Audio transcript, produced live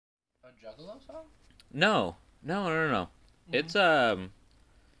A Juggalo song? No. Mm-hmm.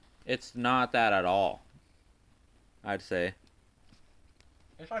 It's not that at all. I'd say.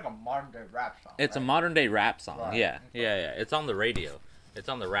 It's like a modern day rap song. It's right? a modern day rap song. Right. Yeah. It's on the radio. It's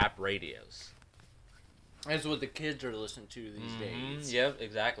on the rap radios. That's what the kids are listening to these days. Yep,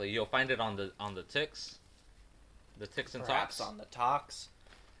 exactly. You'll find it on the ticks. The ticks and Perhaps talks. on the talks.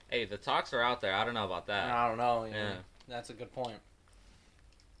 Hey, the talks are out there. I don't know about that. I don't know. Yeah. That's a good point.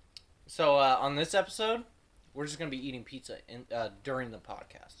 So, on this episode, we're just going to be eating pizza during the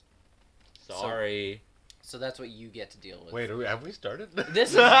podcast. Sorry. So that's what you get to deal with. Wait, have we started? This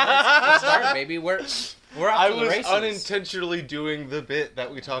is the start, baby. We're off to the races. I was unintentionally doing the bit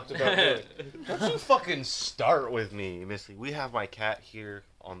that we talked about doing. Don't you fucking start with me, Missy. We have my cat here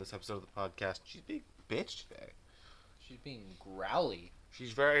on this episode of the podcast. She's being a bitch today. She's being growly.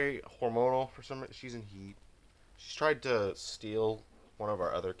 She's very hormonal for some reason. She's in heat. She's tried to steal one of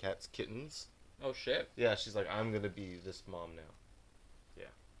our other cat's kittens. Oh, shit. Yeah, she's like, I'm going to be this mom now. Yeah.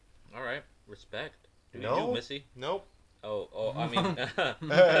 All right. Respect. No. You, Missy? Nope. Oh, I mean,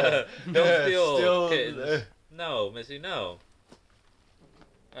 don't steal kittens. No, Missy, no.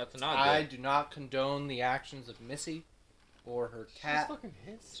 That's not good. I do not condone the actions of Missy or her cat. She's fucking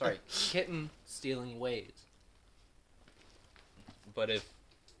his. Sorry, kitten stealing ways. But if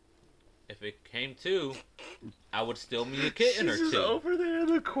it came to, I would steal me a kitten or She's two. just over there in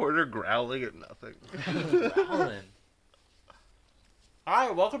the corner growling at nothing. Growling.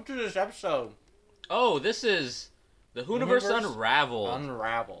 Alright, welcome to this episode. Oh, this is the Whoniverse Unraveled.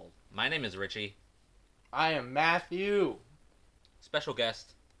 Unraveled. My name is Richie. I am Matthew. Special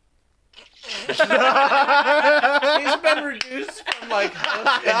guest. He's been reduced from like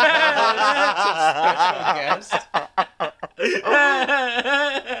host to special guest.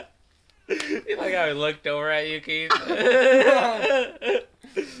 You like how I looked over at you, Keith?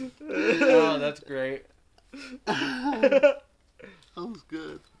 Oh, that's great. That was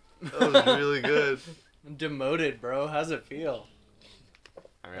good. That was really good. I'm demoted, bro. How's it feel?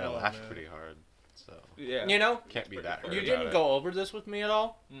 I mean, I laughed pretty hard, so Yeah. You know, can't be that hurt you about didn't it. go over this with me at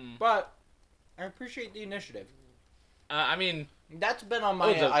all, but I appreciate the initiative. I mean, That's been on my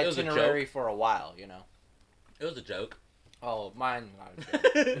it was a itinerary joke. for a while, you know. it was a joke. Oh, mine not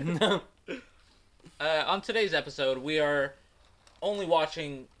a joke. On today's episode, we are only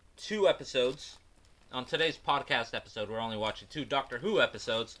watching 2 episodes. On today's podcast episode, we're only watching 2 Doctor Who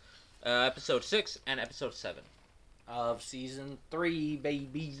episodes. Episode 6 and episode 7. Of season 3,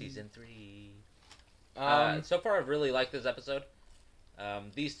 baby. Season 3. Um, So far, I've really liked this episode.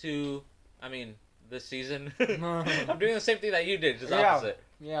 These 2, I mean, this season. I'm doing the same thing that you did, just opposite.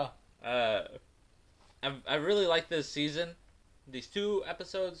 Yeah. I really like this season. These 2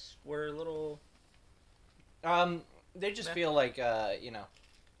 episodes were a little... They just feel like, you know,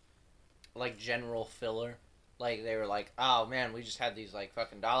 like general filler. Like, they were like, oh man, we just had these, like,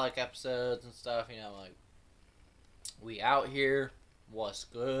 fucking Dalek episodes and stuff, you know, like, we out here, what's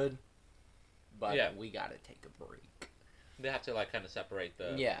good, but Yeah. we gotta take a break. They have to, like, kind of separate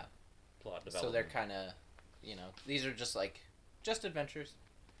the plot development. So they're kind of, you know, these are just, like, just adventures.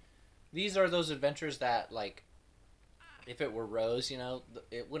 These are those adventures that, like, if it were Rose, you know,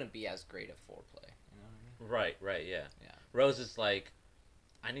 it wouldn't be as great a foreplay. You know what I mean? Right, yeah. Yeah. Rose is like,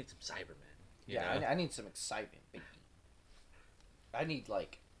 I need some Cybermen. you know? I need some excitement, baby. I need,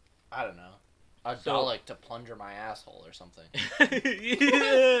 like, I don't know, a So- Dalek to plunger my asshole or something.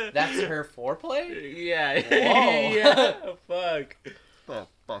 Yeah. That's her foreplay? Yeah. Whoa. Yeah. Fuck. The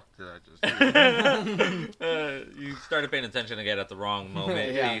fuck did I just do? You started paying attention again at the wrong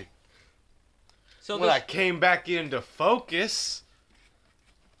moment. Yeah. So When I this, came back into focus,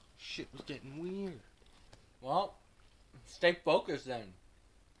 shit was getting weird. Well, stay focused then.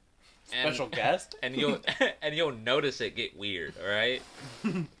 and- Special guest? and you'll notice it get weird. All right.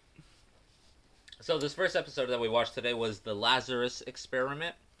 So this first episode that we watched today was the Lazarus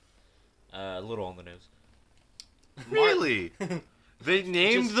Experiment. A little on the news. Really? They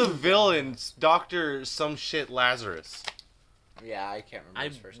named the villains Dr. some shit Lazarus. Yeah, I can't remember I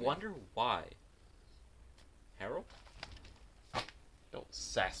his first name. wonder why. Harold? Don't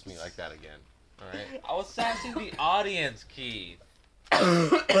sass me like that again. Alright? I was sassing the audience, Keith.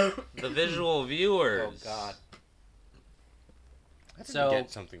 The visual viewers. Oh, God. I had to So- get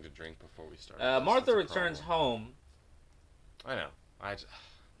something to drink before we started. Martha That's a returns problem. home, I know. I just...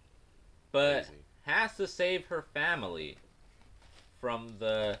 but Crazy. has to save her family from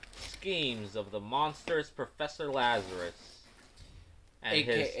the schemes of the monstrous Professor Lazarus and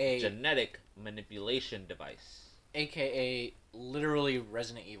AKA his genetic manipulation device. AKA literally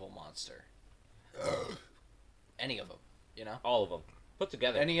Resident Evil monster. Any of them, you know? All of them. put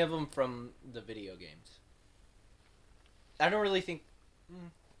together. Any of them from the video games. I don't really think...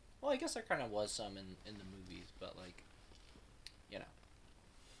 Well, I guess there kind of was some in the movies, but, like, you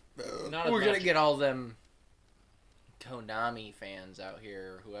know. Not as We're going much. to get all them Konami fans out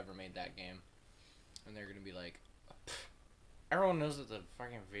here, or whoever made that game, and they're going to be like, everyone knows that the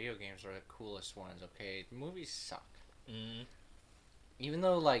fucking video games are the coolest ones, okay? The movies suck. Mm. Even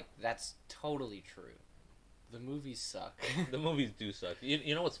though, like, that's totally true. The movies suck. The movies do suck.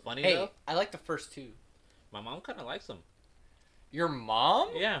 You know what's funny, Hey, though? I like the first two. My mom kind of likes them. Your mom?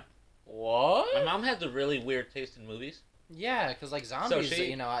 Yeah. What? My mom has a really weird taste in movies. Yeah, because, like, zombies, she-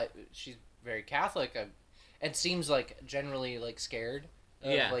 you know, she's very Catholic. It seems, like, generally, like, scared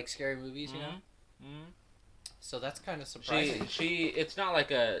of, Yeah. like, scary movies, you know? Mm-hmm. So that's kind of surprising. It's not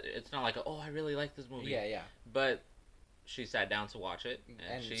like a, oh, I really like this movie. Yeah. But she sat down to watch it,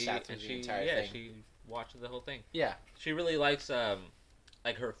 And she sat through the entire yeah, thing. she watched the whole thing. Yeah. She really likes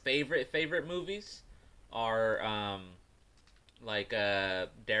like her favorite movies are like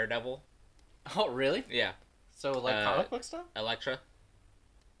Daredevil. Oh, really? Yeah. So, like, comic book stuff? Elektra.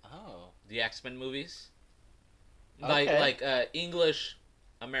 Oh. The X-Men movies. Okay. Like English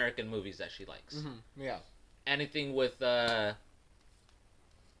American movies that she likes. Mm-hmm. Yeah. Anything with Tom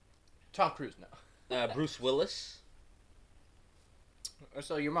Cruise, no. Bruce Willis.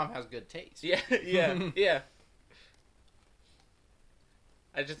 So your mom has good taste. Yeah. Yeah.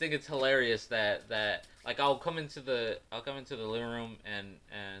 I just think it's hilarious that like I'll come into the living room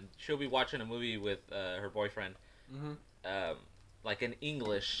and she'll be watching a movie with her boyfriend, Mm-hmm. like in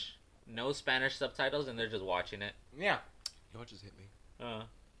English, no Spanish subtitles, and they're just watching it. Yeah. You know what just hit me? Uh,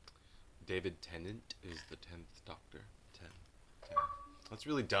 David Tennant is the 10th Doctor. 10. That's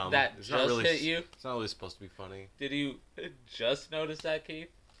really dumb. that It's just not really, hit you? It's not really supposed to be funny. Did you just notice that, Keith?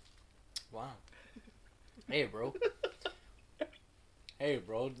 Wow. Hey, bro. Hey,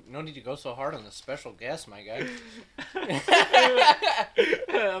 bro. No need to go so hard on the special guest, my guy.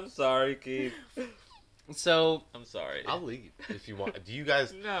 I'm sorry, Keith. So, I'm sorry. I'll leave if you want. Do you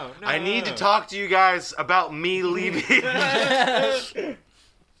guys... No. I need to talk to you guys about me leaving.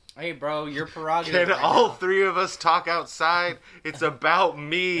 hey, bro, your prerogative. Can right all now. three of us talk outside? It's about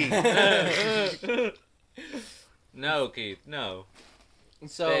me. No, Keith. No.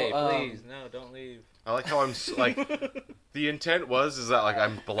 So, Stay, please. No, don't leave. I like how I'm like... The intent is that like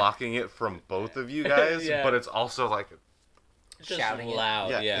I'm blocking it from both of you guys, Yeah. but it's also like... Just Shouting it. loud.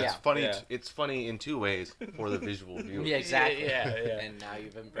 Yeah. It's funny. Yeah. It's funny in two ways for the visual viewer. Yeah, exactly. Yeah. And now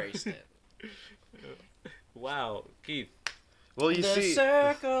you've embraced it. Wow, Keith. Well, you the see,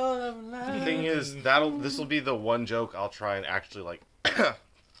 circle of the life. thing is, this will be the one joke I'll try and actually like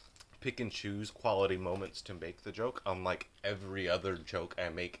pick and choose quality moments to make the joke, unlike every other joke I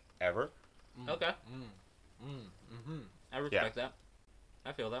make ever. Okay. Mm-hmm. I respect that.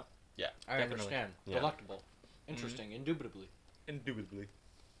 I feel that. Yeah, I Definitely. understand. Yeah. Delectable. Interesting. Indubitably. Indubitably.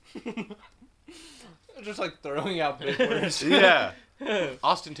 Just like throwing out big words. yeah,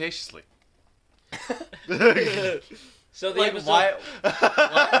 ostentatiously. So the Like, episode. why?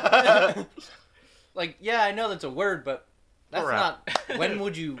 What? Like, yeah, I know that's a word, but that's not. When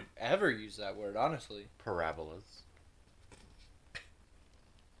would you ever use that word, honestly? Parabolas.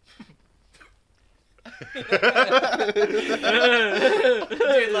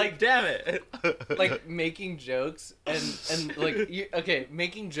 Dude, like, damn it. Like making jokes and like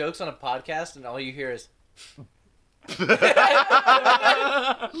making jokes on a podcast and all you hear is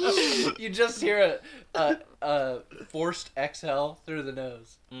you just hear a forced exhale through the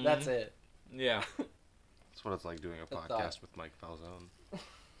nose. Mhm. That's it. Yeah. That's what it's like doing a Good podcast thought. with Mike Falzone.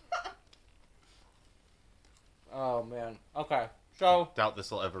 Oh man. Okay. So Doubt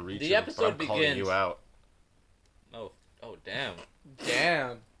this will ever reach The him, episode but I'm calling begins- you out. Oh, damn.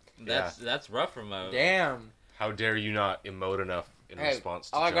 damn. That's rough from a. Damn. How dare you not emote enough in Hey, response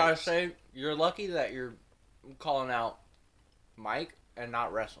to all I gotta jokes. say, you're lucky that you're calling out Mike and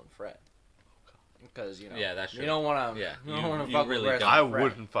not Wrestling Fred. Because, you know, Yeah, that's you true. don't want to Yeah, you don't you- want to you fuck really with don't. Wrestling I Fred.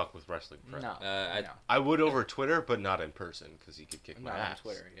 wouldn't fuck with Wrestling Fred. No. I- no. I would over Twitter, but not in person, because he could kick my Not ass. on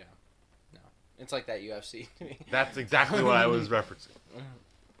Twitter, yeah. No. It's like that UFC to me. That's exactly what I was referencing.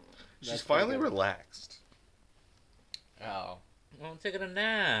 She's That's finally pretty good. relaxed. Oh. Well, I'm taking a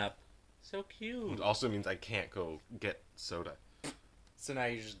nap. So cute. It also means I can't go get soda. So now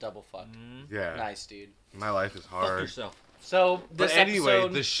you just double fuck. Yeah. Nice, dude. My life is Fuck hard. yourself. So, But this anyway,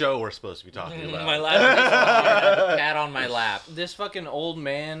 episode, the show we're supposed to be talking about. My lap. Cat on my lap. this fucking old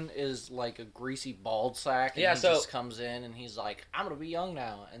man is like a greasy bald sack, and Yeah, he so- just comes in and he's like, I'm gonna be young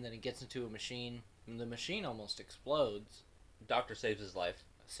now, and then he gets into a machine, and the machine almost explodes, Doctor saves his life.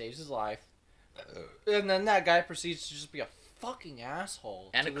 saves his life, and then that guy proceeds to just be a fucking asshole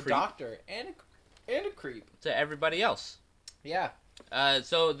And to a the creep. doctor and a creep. To everybody else. Yeah.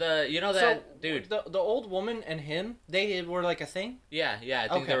 So dude. The old woman and him, they were like a thing. Yeah, I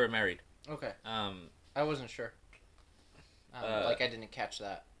think Okay. they were married. Okay. Um, I wasn't sure. I didn't catch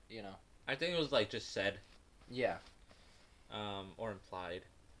that. You know. I think it was like just said. Yeah. Or implied.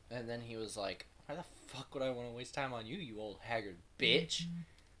 And then he was like, "Why the fuck would I want to waste time on you, you old haggard bitch?"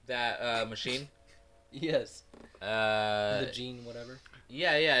 That machine. Yes. The The gene, whatever.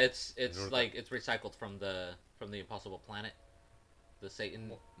 Yeah, it's like it's recycled from the Impossible Planet, the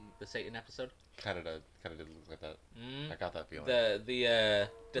Satan episode. Kind of did look like that. Mm. I got that feeling. The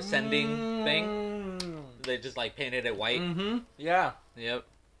descending thing. They just like painted it white. Mm-hmm. Yeah. Yep.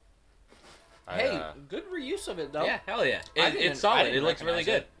 Hey, good reuse of it though. Yeah, hell yeah. I It's didn't solid. It looks really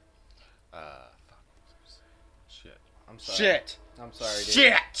recognize good. Shit. I'm sorry. Shit. I'm sorry, dude.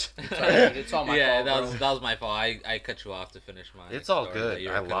 Shit. I'm sorry, dude. It's all my Yeah, fault. that was my fault. I cut you off to finish my. It's all story, good. but you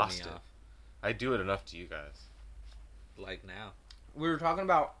were I cutting lost me it. off. I do it enough to you guys. Like now. We were talking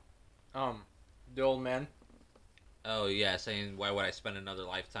about the old man. Oh yeah, saying why would I spend another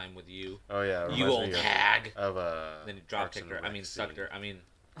lifetime with you? Oh yeah. it You reminds old me hag. Of Then he drop Parks kicked and her. I Rec mean, scene. sucked her. I mean,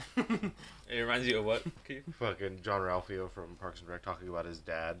 it reminds you of what? Keith? Fucking John Ralphio from Parks and Rec talking about his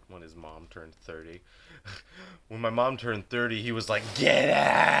dad when his mom turned 30. When my mom turned 30, he was like, "Get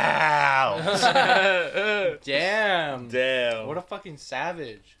out!" Damn. Damn. What a fucking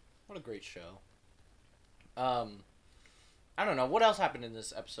savage. What a great show. I don't know. What else happened in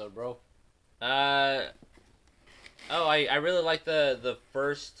this episode, bro? I really like the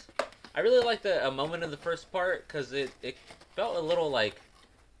first. I really like a moment in the first part because it felt a little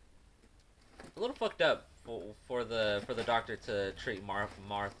fucked up for the doctor to treat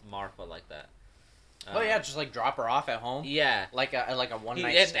Martha like that. Oh yeah, just like drop her off at home. Yeah. Like a one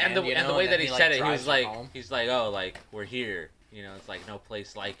night And stand. the you know, way and that then he said it, he drives was her like, home. oh, like we're here. You know, it's like no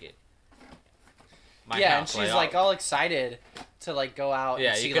place like it. My yeah, house, and she's like all excited to like go out Yeah,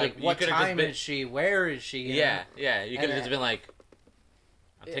 and you see could've- like you what could've just time been- is she? Where is she? you Yeah, know? yeah. You could have And, just been like,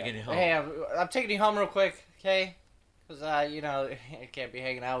 I'm taking you home. Hey, I'm taking you home real quick, okay? Because you know, I can't be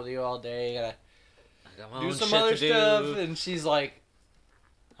hanging out with you all day. Gotta I got my do own some shit other to do. stuff. And she's like,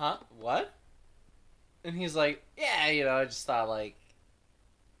 "Huh? What?" And he's like, "Yeah, you know, I just thought like,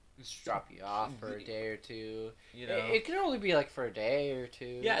 just drop you off for a day or two. You know. It can only be like for a day or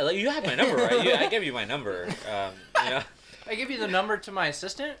two." Yeah, like you have my number, right? I gave you my number. You know. I give you the number to my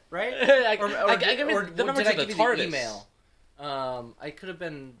assistant, right? I give you the number did to I the give you TARDIS. the email? I could have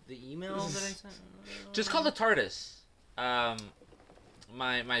been the email that I sent. Just call the TARDIS. My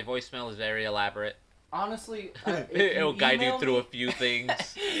voicemail is very elaborate. Honestly, It'll guide you through a few things.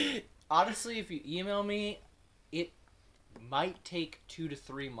 Honestly, if you email me, it might take 2 to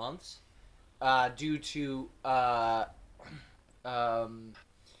 3 months, due to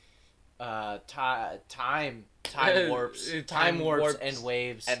time warps, Time warps and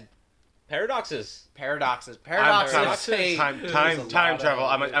waves and paradoxes. paradoxes. I'm Paradoxes. time There's a time lot travel.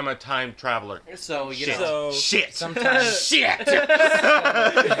 of- I'm a time traveler. So you Shit. know, Shit. sometimes Shit.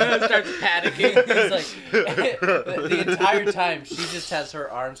 Starts panicking. he's like the entire time she just has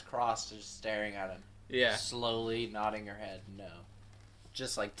her arms crossed, just staring at him. Yeah. Slowly nodding her head, no.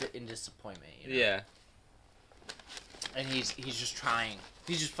 Just like in disappointment, you know? Yeah. And he's just trying.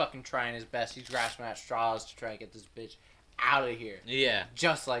 He's just fucking trying his best. He's grasping at straws to try and get this bitch out of here. Yeah.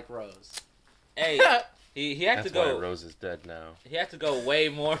 Just like Rose. Hey, he had That's to go. why Rose is dead now. He had to go way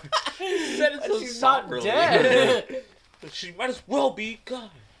more. He said it so She's not somberly. dead. She might as well be gone.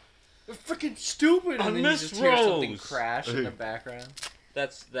 They're freaking stupid. I And then you miss just hear something Rose. crash in the background.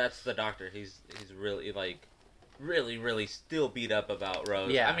 That's the doctor. He's really like really still beat up about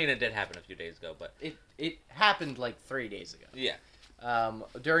Rose. Yeah. I mean, it did happen a few days ago, but It happened like 3 days ago. yeah.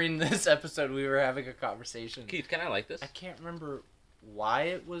 During this episode, we were having a conversation. Keith, can I like this? I can't remember why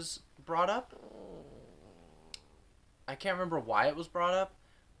it was brought up.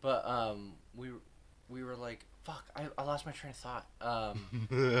 But we were like, fuck, I lost my train of thought.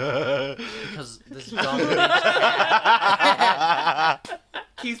 Because this dumb bitch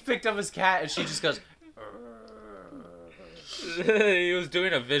Keith picked up his cat and she just goes. He was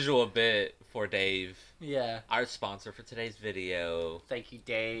doing a visual bit for Dave, Yeah. our sponsor for today's video. Thank you,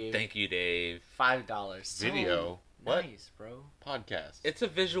 Dave. Thank you, Dave. $5. Video? So What? nice, bro. Podcast. It's a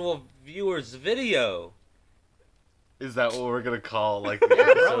visual viewer's video. Is that what we're gonna call like the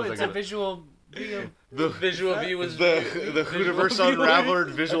Yeah, bro, episodes? it's a visual video. the Visual viewers. the Whoniverse Unravelled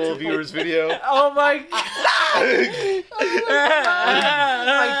visual viewers video. Oh my god!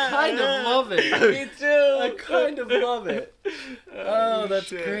 I kind of love it. Me too. I kind of love it. Oh, that's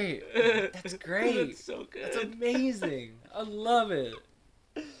shit. great. That's great. That's so good. That's amazing. I love it.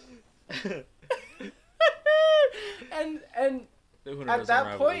 and The Whoniverse at that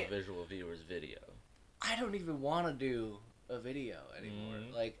Unravelled point- visual viewers video. I don't even want to do a video anymore.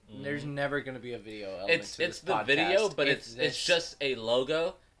 Mhm. Like, there's never gonna be a video element It's to this the podcast. video, but it's this. just a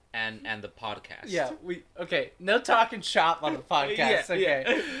logo and the podcast. Yeah, no talking shop on the podcast, Yeah,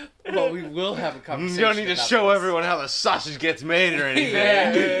 okay? But we will have a You conversation. don't need to about show this. everyone how the sausage gets made or anything.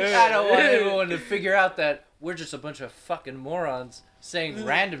 Yeah, I don't want everyone to figure out that we're just a bunch of fucking morons saying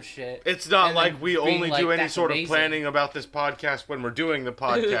random shit. It's not and like then we being only like, do any "That's sort amazing." of planning about this podcast when we're doing the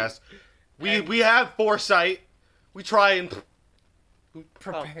podcast. And- we have foresight. We try and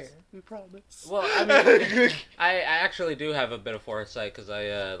Prepare. We promise. Well, I mean, I actually do have a bit of foresight because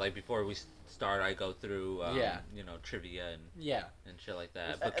I like before we start, I go through trivia yeah. and shit like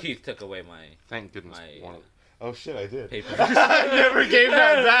that. But Keith took away my Thank goodness. My, Oh shit, I did. paper. I never gave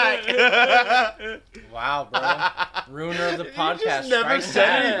that back. Wow, bro. Ruiner of the podcast. just never strikes said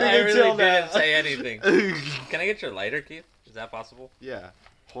back. anything I really until didn't now. say anything. Can I get your lighter, Keith? Is that possible? Yeah.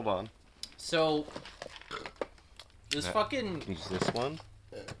 Hold on. So, this Yeah. fucking Can you use this one?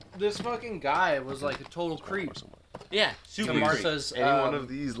 guy was like a total creep Yeah, to super Martha- creep. Martha's Any one of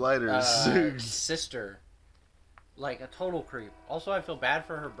these lighters. sister. Like a total creep. Also, I feel bad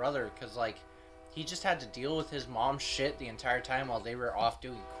for her brother because like he just had to deal with his mom's shit the entire time while they were off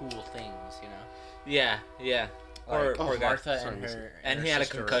doing cool things, you know. Yeah. Like Poor guy. Martha Sorry, and her And her he had a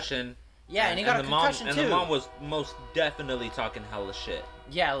sister. concussion. Yeah, and he got a the concussion mom, too. And the mom was most definitely talking hella shit.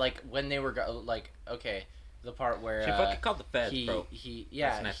 Yeah, like when they were okay, the part where She fucking called the feds, bro. he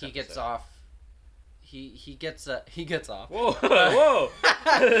That's next he gets episode. off. He gets off. Whoa, whoa!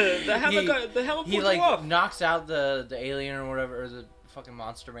 the He- hell He like knocks out the alien or whatever, or the fucking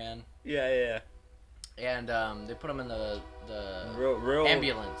monster man, Yeah. and they put him in the Real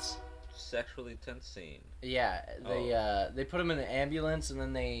ambulance. sexually tense scene. Yeah, they put him in the ambulance, and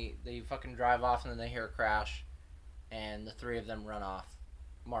then they fucking drive off, and then they hear a crash, and the three of them run off.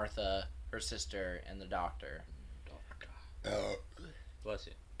 Martha, her sister, and the doctor. Bless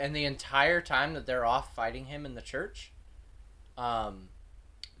you. And the entire time that they're off fighting him in the church,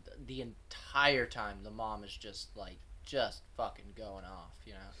 the entire time the mom is just fucking going off,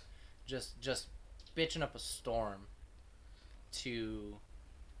 you know, just bitching up a storm to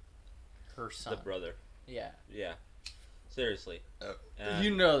her son. The brother. Yeah. Yeah. Seriously.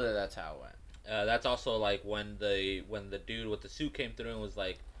 You know that's how it went. That's also like when the dude with the suit came through and was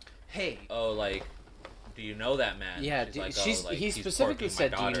like, Hey. "Oh, like, do you know that man?" Yeah, She's like, he he's specifically porking my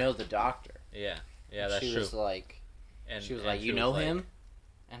said, "Do you daughter." know the doctor?" Yeah, that's she true. Was like, And she was and like, "You was know like- him?"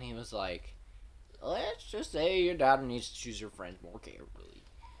 And he was like, "Let's just say your daughter needs to choose her friends more carefully."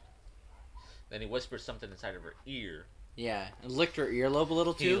 Then he whispered something inside of her ear. Yeah, and licked her earlobe a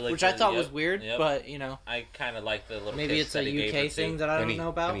little He too, licked which I her- thought yep, was weird, yep. but you know, I kind of like the little. maybe kiss it's that a he gave her UK thing too. that I don't know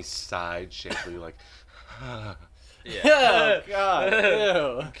about. And he sighed shakily like, Yeah. Oh God!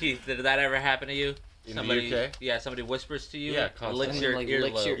 Ew. Keith, did that ever happen to you? In Somebody, the UK? Yeah, somebody whispers to you. Yeah, licks constantly. your Like, earlobe.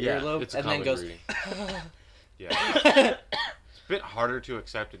 licks your earlobe, it's a and then common goes. greeting. Yeah. It's a bit harder to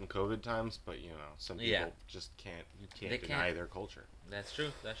accept in COVID times, but you know, some people Yeah. just can't. You They can't deny can't. their culture. That's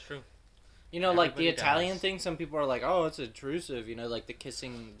true. That's true. You know, like the Everybody Italian does. thing. Some people are like, "Oh, it's intrusive." You know, like the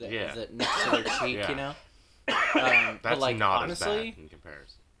kissing the Yeah. next to their cheek. Yeah. You know. That's but like not honestly, as bad in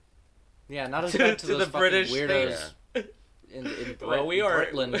comparison. yeah, not as To- bad to to the those fucking British weirdos in Well, we are.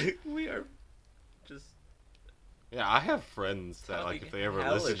 Britland. We are just. Yeah, I have friends that like Talking if they ever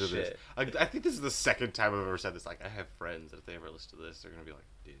hella listen to this, shit. I think this is the second time I've ever said this. Like, I have friends that if they ever listen to this, they're gonna be like,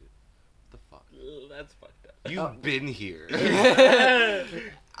 "Dude, what the fuck? Ugh, that's fucked up. You've been here."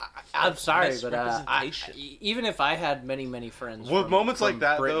 I'm sorry, but Misrepresentation. even if I had many friends, Well, from, moments like from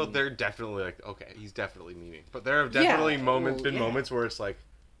that Britain, though, they're definitely like, okay, he's definitely meaning. But there have definitely Yeah, moments well, been yeah. moments where it's like,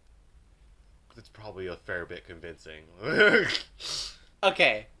 it's probably a fair bit convincing.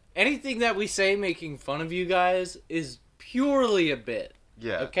 okay. Anything that we say making fun of you guys is purely a bit.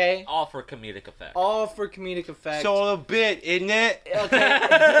 Yeah. Okay, All for comedic effect. all for comedic effect. It's all a bit, isn't it?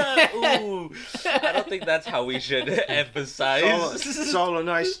 Okay. Ooh, I don't think that's how we should emphasize. It's all a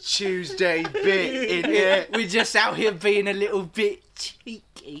nice Tuesday bit, isn't it? We're just out here being a little bit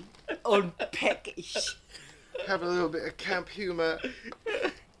cheeky on peckish. Have a little bit of camp humour.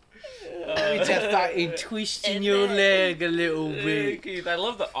 We just started twisting your leg a little bit. Keith, I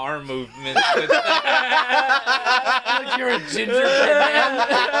love the arm movement. Like you're a gingerbread man.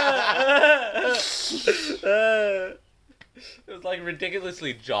 It was like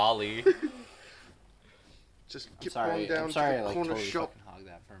ridiculously jolly. Just I'm get sorry, on down I'm sorry, to I the like corner totally shop. fucking hogged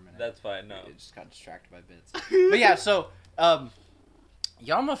that for a minute. That's fine. No. I just got distracted by bits. But yeah, so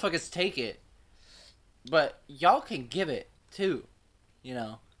y'all motherfuckers take it, but y'all can give it too, you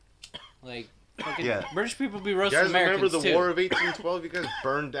know, like fucking British people be roasting You guys Americans remember the too. War of 1812? You guys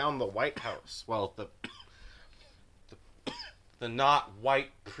burned down the White House. Well, the not white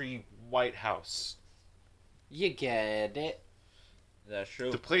pre-White House. You get it. That's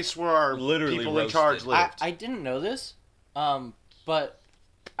true. The place where our Literally people in roasted. charge lived. I didn't know this, but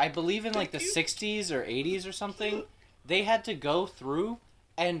I believe in like the 60s or 80s or something, they had to go through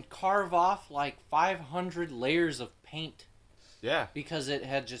and carve off like 500 layers of paint. Yeah. Because it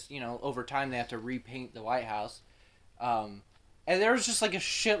had just, you know, over time they have to repaint the White House. And there was just like a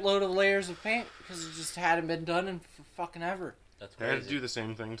shitload of layers of paint because it just hadn't been done in fucking ever. That's They crazy. had to do the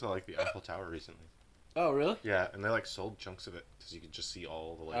same thing to like the Eiffel Tower recently. Oh, really? Yeah, and they like sold chunks of it because you could just see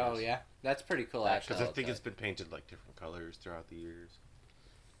all the layers. Oh, yeah. That's pretty cool, actually. Because I think it's been painted like different colors throughout the years.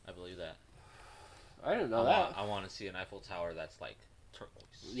 I believe that. I didn't know that. I want to see an Eiffel Tower that's like turquoise.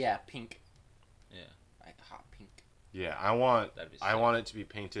 Yeah, pink. Yeah. Like hot pink. Yeah, I want That'd be I sick. want it to be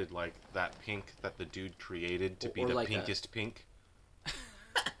painted like that pink that the dude created to be Or the like pinkest pink.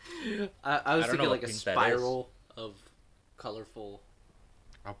 I was don't know thinking what like a pink that spiral of colorful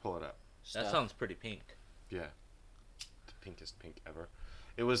I'll pull it up. stuff. That sounds pretty pink. Yeah, the pinkest pink ever.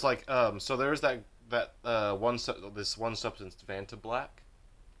 It was like so there's this one substance Vanta Black.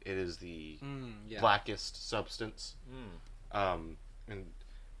 It is the Yeah. blackest substance. Mm. And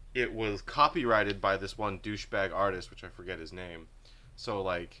it was copyrighted by this one douchebag artist, which I forget his name. So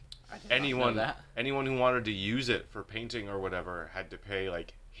like I did not know anyone that. who wanted to use it for painting or whatever had to pay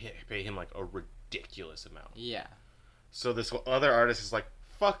him like a ridiculous amount. Yeah. So this other artist is like,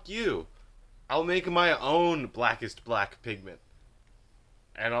 fuck you, I'll make my own blackest black pigment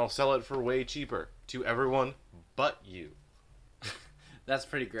and I'll sell it for way cheaper to everyone but you. That's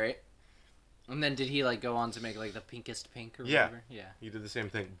pretty great. And then did he like go on to make like the pinkest pink or Yeah. whatever? Yeah. He did the same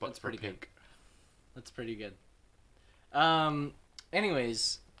thing but That's for pretty good. pink. That's pretty good.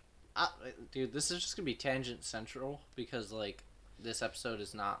 Anyways, dude, this is just gonna be tangent central because like this episode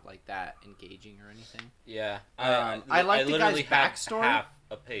is not like that engaging or anything. Yeah. I like the literally guy's have backstory. half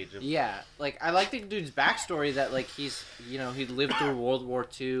a page of Yeah, like I like the dude's backstory that like he's he lived through World War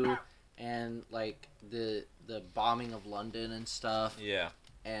II and like the bombing of London and stuff. Yeah.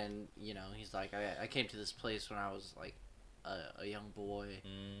 And he's like I came to this place when I was like a young boy.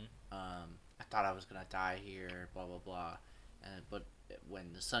 I thought I was gonna die here, blah blah blah, but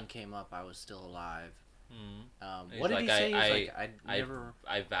when the sun came up, I was still alive. What did he say? He was like,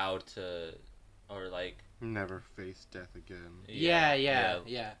 I vowed to, or like Never face death again. Yeah.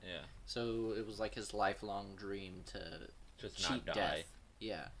 Yeah. So it was like his lifelong dream to Just cheat not die. death.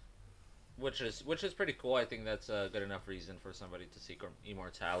 Yeah. Which is pretty cool. I think that's a good enough reason for somebody to seek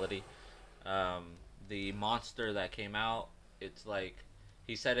immortality. The monster that came out, it's like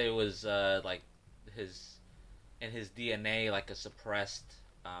he said it was like in his DNA like a suppressed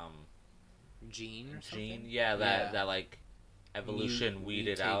Gene or something. gene. Yeah, that like evolution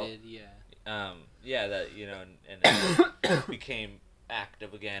weeded out. Yeah. Yeah, that and it became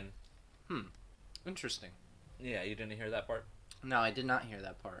active again. Interesting. Yeah, you didn't hear that part? No, I did not hear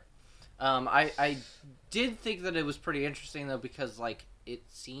that part. I did think that it was pretty interesting though because like it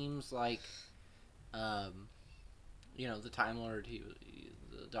seems like, the Time Lord,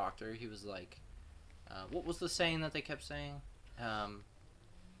 the Doctor, he was like, what was the saying that they kept saying?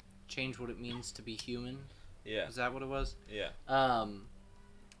 Change what it means to be human. Yeah. Is that what it was? Yeah.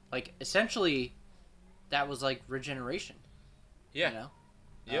 Like essentially, that was like regeneration. Yeah.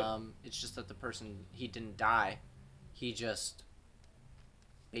 Yep. It's just that the person, he didn't die, he just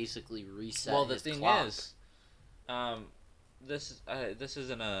basically reset. Well, the his thing clock. is, this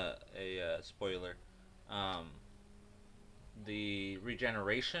isn't a spoiler. The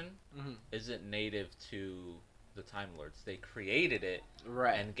regeneration isn't native to the Time Lords. They created it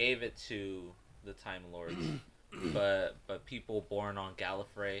right and gave it to the Time Lords, but people born on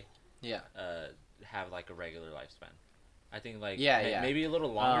Gallifrey, have like a regular lifespan. I think like maybe a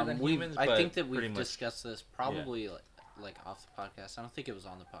little longer than humans. I but think that pretty we've much, discussed this probably like off the podcast. I don't think it was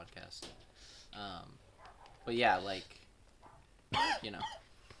on the podcast. But yeah, like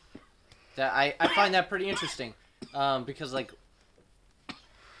that I find that pretty interesting, because like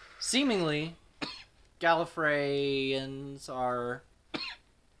seemingly Gallifreyans are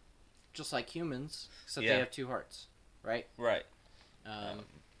just like humans, except they have two hearts, right? Right. And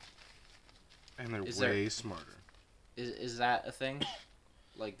they're way smarter. Is that a thing?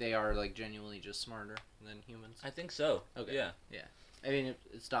 Like they are like genuinely just smarter than humans? I think so. Okay. Yeah. I mean,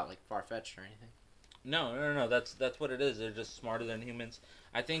 it's not like far-fetched or anything. No. That's what it is. They're just smarter than humans.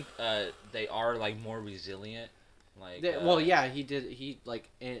 I think they are like more resilient Like, well, yeah, he did. He like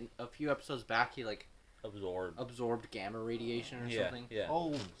in a few episodes back, he like absorbed gamma radiation or something. Yeah.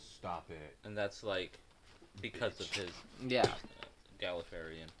 Oh, stop it! And that's like because of his Yeah.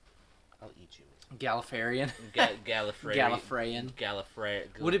 Gallifreyan. I'll eat you. Gallifreyan. Gallifreyan. Gallifreyan.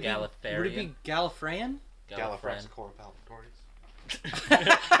 Would Would it be Gallifreyan? Gallifrey's core palpatories.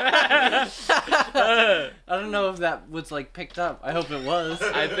 I don't know if that was like picked up. I hope it was.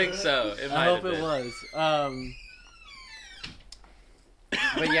 I think so. I hope it was.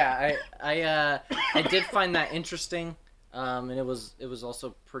 But yeah, I did find that interesting, and it was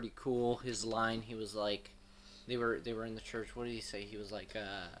also pretty cool. His line, he was like, they were in the church. What did he say? He was like,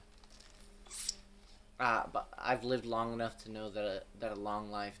 but I've lived long enough to know that a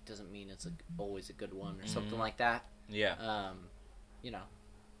long life doesn't mean it's always a good one, or something like that. Yeah. You know,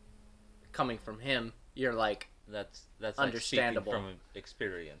 coming from him, you're like, that's understandable like from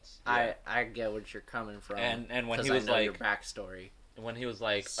experience. Yeah. I get what you're coming from. And when he I was know like your backstory. When he was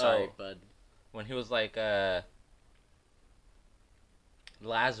like, sorry, bud. When he was like,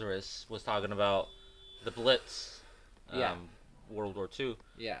 Lazarus was talking about the Blitz, yeah, World War II.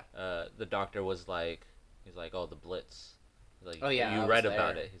 Yeah. The doctor was like, he's like, oh, the Blitz. He's like, oh yeah, you read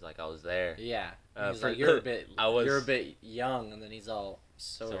about it. He's like, I was there. Yeah. He's for, like, you're a bit young, and then he's all,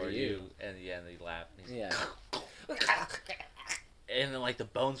 so are you. And yeah, and he laughed. And yeah. And then like the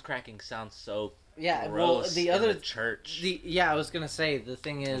bones cracking sounds so. Yeah, gross well, the other in the church. I was gonna say the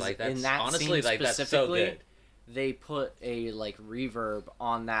thing is like, in that honestly, scene like, specifically, that's so good. They put a like reverb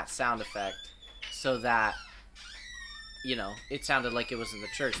on that sound effect so that it sounded like it was in the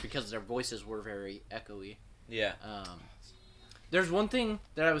church because their voices were very echoey. Yeah. There's one thing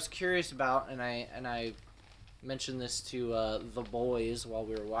that I was curious about, and I mentioned this to the boys while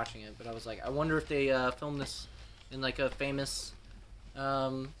we were watching it, but I was like, I wonder if they filmed this in like a famous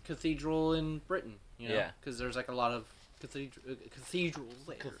cathedral in Britain, Yeah. Because there's like a lot of cathedrals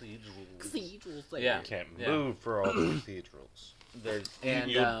there. Cathedrals there. Yeah. You can't move for all the cathedrals. There's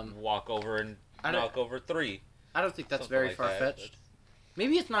And, you walk over and knock over 3. I don't think that's Something very like far-fetched.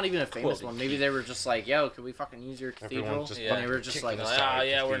 Maybe it's not even a famous one. Maybe they were just like, yo, can we fucking use your cathedral? Just And they were just like,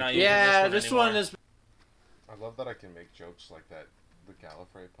 yeah, we're not using yeah, this this one one anymore. is... I love that I can make jokes like that, the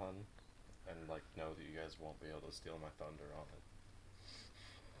Gallifrey pun, and like know that you guys won't be able to steal my thunder on it.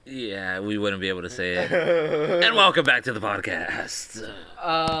 Yeah, we wouldn't be able to say it. And welcome back to the podcast.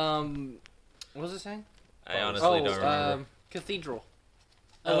 What was it saying? I honestly don't remember. Cathedral.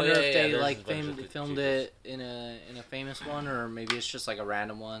 I Oh, wonder yeah, if they there's like a bunch of filmed it in a famous one, or maybe it's just like a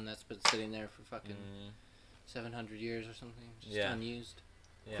random one that's been sitting there for fucking 700 years or something, just unused.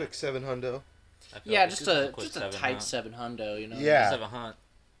 Yeah. Quick 7 hundo. Yeah, just a quick tight hunt. 7 hundo, Yeah. Just have a hunt.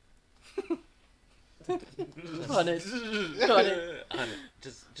 Hunt it. Hunt it. Hunt it.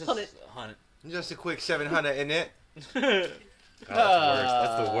 Just Hunt it. hunt Just a quick 700 in it. it.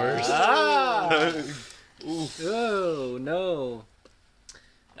 That's the worst. Oh no.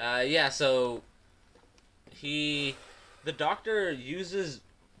 Yeah, so the doctor uses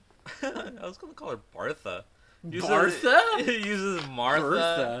I was gonna call her Bartha. Uses Martha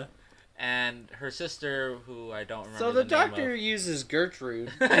Bertha. and her sister, who I don't remember. So the name doctor of. uses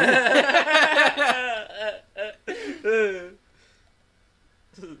Gertrude.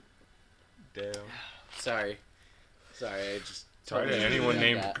 Damn. Sorry, I just. Sorry to totally anyone forgot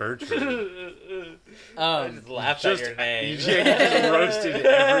named that. Gertrude. I just laughed at your name. You just roasted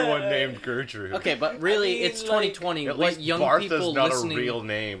everyone named Gertrude. Okay, but really, I mean, it's like, 2020. At What least young Bartha's people not listening? a real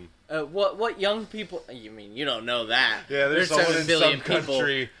name. What young people? You mean you don't know that? Yeah, there's someone 7 in billion some people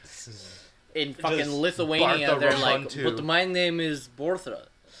country. in fucking just Lithuania. Bartha They're like, Rapuntu. but my name is Bortha.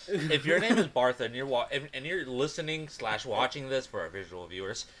 If your name is Bartha and you're listening / watching this for our visual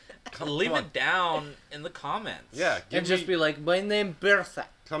viewers, leave it down in the comments. Yeah, And just be like, my name Bertha.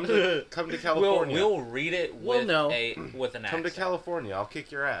 come to California. We'll read it with with an Come to accent. California. I'll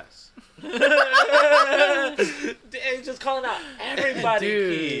kick your ass. He's just calling out everybody.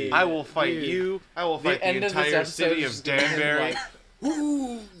 Dude. kid. I will fight Dude. you. I will fight the end of this entire episode city is of just gonna end Danbury. like,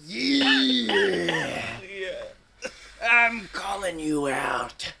 ooh, yeah. Yeah. I'm calling you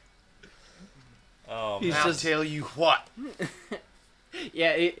out. He's I'll just- tell you what.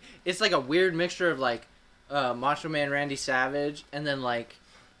 Yeah, it's like a weird mixture of like Macho Man Randy Savage and then like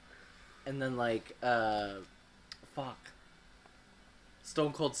fuck,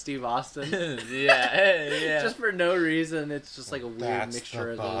 Stone Cold Steve Austin. yeah. Just for no reason, it's just like a weird That's mixture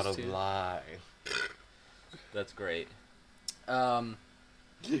the of those bottom two. line. That's great.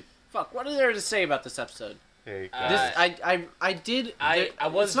 Fuck, what is there to say about this episode? Hey, This guys. I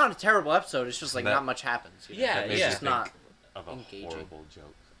was. It's not a terrible episode. It's just like That- not much happens. You know? Yeah, That makes It's yeah. me just think not of a engaging. horrible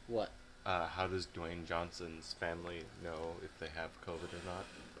joke. what. How does Dwayne Johnson's family know if they have COVID or not?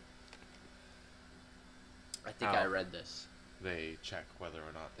 I think I read this. They check whether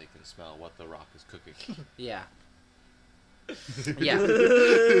or not they can smell what The Rock is cooking. Yeah. Yeah.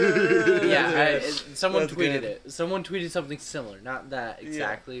 Yeah. Someone That's tweeted good. it. Someone tweeted something similar. Not that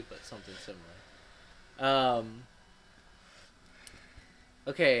exactly, but something similar.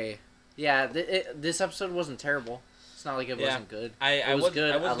 Okay. Yeah. This episode wasn't terrible. It's not like it wasn't good. It was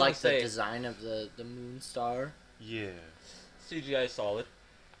good. I liked the design of the moon star. Yeah. CGI solid,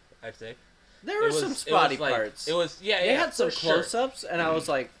 I'd say. There were some spotty parts. They had some for close-ups, and I was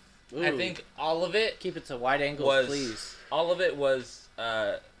like, ooh, I think all of it keep it to wide angles, please. All of it was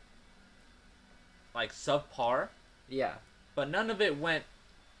like subpar. Yeah. But none of it went.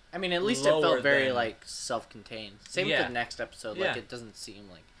 I mean, at least it felt very than... like self-contained. Same with the next episode. Like it doesn't seem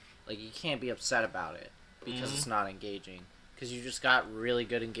like you can't be upset about it because it's not engaging. Because you just got really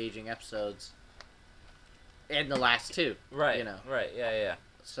good engaging episodes in the last two. Right. You know. Right. Yeah.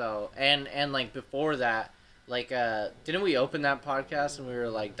 So and like before that, like didn't we open that podcast and we were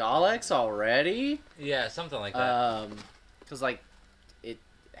like Daleks already? Yeah, something like that. Because like it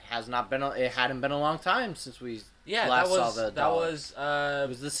hadn't been a long time since we last saw the Daleks. It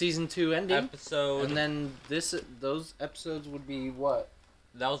was the season 2 ending episode, and then those episodes would be what?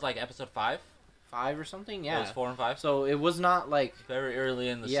 That was like episode 5. 5 or something. Yeah, it was 4 and 5. So it was not like very early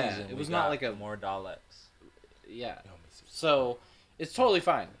in the season. It was not like a more Daleks. Yeah. So it's totally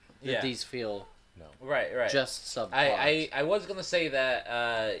fine that these feel right just subplots. I was gonna say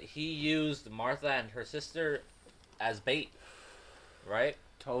that he used Martha and her sister as bait, right?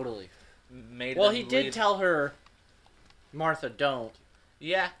 Totally. He did tell her, Martha, don't.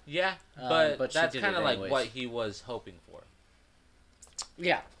 Yeah, but that's kind of like what he was hoping for.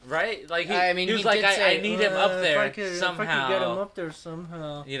 Yeah. Right? Like he was he like, say, I need him up there somehow. If I could get him up there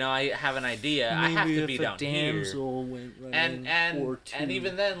somehow. You know, I have an idea. I have to be down here. Went running and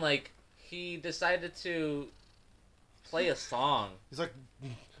even then, like, he decided to play a song. He's like,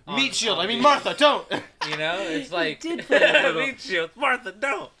 Meat Shield, Martha, don't! You know, it's like, he did play a little... Meat Shield, Martha,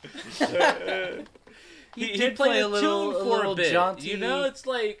 don't! he did play a little bit, jaunty. You know, it's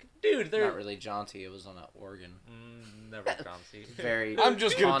like, dude, they're... Not really jaunty, it was on an organ. Never jaunty. Very I'm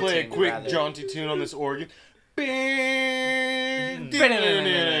just gonna play a quick jaunty tune on this organ. I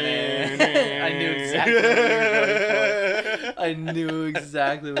knew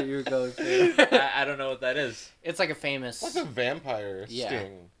exactly what you were going for. I don't know what that is. It's like a famous... Like a vampire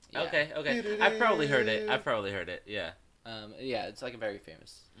sting. Yeah. Okay. I've probably heard it. Yeah. Yeah, it's like a very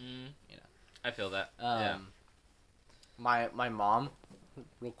famous... You know. I feel that. My mom...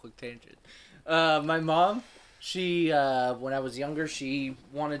 Real quick tangent. My mom... She, when I was younger, she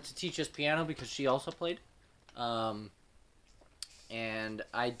wanted to teach us piano because she also played. And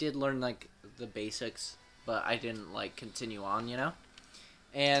I did learn, like, the basics, but I didn't, like, continue on, you know?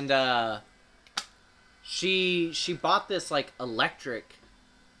 And, she bought this, like, electric,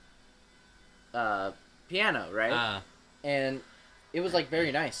 piano, right? And it was, like,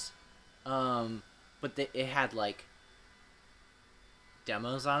 very nice. But it had, like,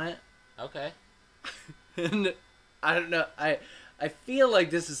 demos on it. Okay. And I don't know. I feel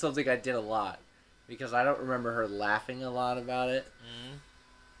like this is something I did a lot because I don't remember her laughing a lot about it.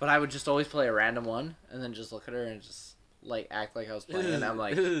 But I would just always play a random one and then just look at her and just like act like I was playing. And I'm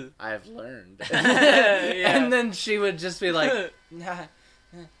like, I've learned. And then she would just be like, nah.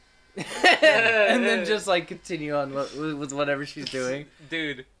 And then just like continue on with whatever she's doing.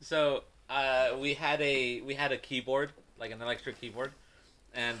 Dude, so we had a keyboard, like an electric keyboard.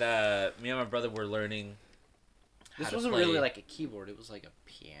 And me and my brother were learning. This wasn't really like a keyboard; it was like a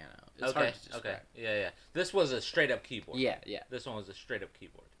piano. It's hard to describe. Yeah. This was a straight up keyboard. Yeah. This one was a straight up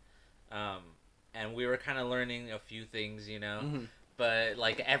keyboard. And we were kind of learning a few things, you know. Mm-hmm. But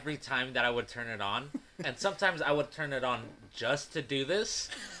like every time that I would turn it on, and sometimes I would turn it on just to do this,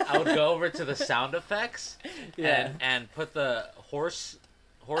 I would go over to the sound effects and put the horse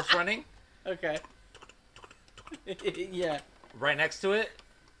running. Okay. Yeah. Right next to it,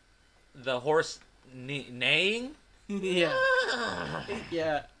 the horse neighing. Yeah.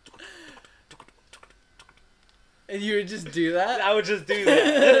 Yeah. And you would just do that? I would just do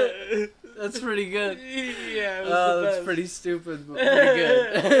that. That's pretty good. Yeah, it was that's pretty stupid, but pretty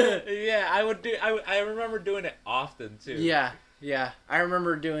good. Yeah, I remember doing it often too. Yeah. I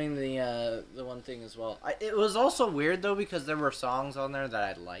remember doing the one thing as well. It was also weird though because there were songs on there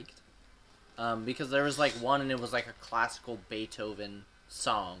that I liked. Because there was like one and it was like a classical Beethoven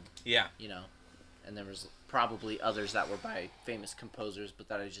song. Yeah. You know, and there was probably others that were by famous composers, but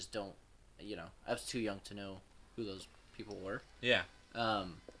that I just don't, you know, I was too young to know who those people were. Yeah.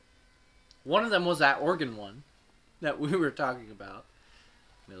 One of them was that organ one that we were talking about,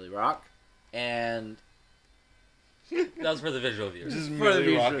 Millie Rock, and That was for the visual viewers. Just For the Millie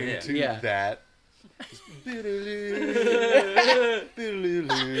visual, rocking yeah. to Yeah. that.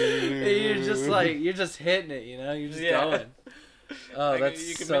 you're just hitting it, you're just Yeah. going. Oh, Like, that's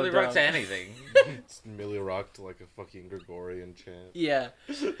you can so Millie rock dumb. to anything. It's Millie rocked like a fucking Gregorian chant. Yeah,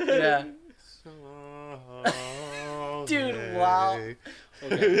 yeah. Dude, wow.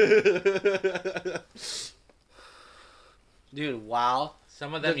 Dude, wow.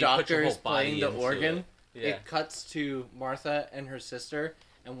 Some of them The you put doctor your is whole body playing the into organ. it. Yeah. It cuts to Martha and her sister,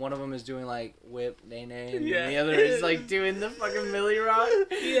 and one of them is doing like whip, nay, nay, and Yeah. the other is like doing the fucking Millie Rock.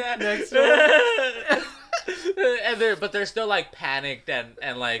 Yeah. Next to her. And they're still like panicked and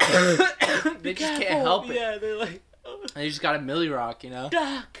like They just can't help it. Yeah, they're like They just got a Millie Rock,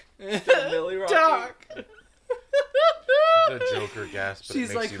 Doc. Still Millie rocking. Doc. The Joker gasp, but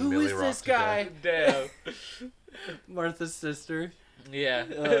She's it makes like, you who Millie is rock this to death. guy? Damn. Martha's sister. Yeah.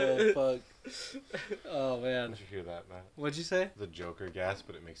 Oh fuck. Oh man. Did you hear that, Matt? What'd you say? The Joker gasp,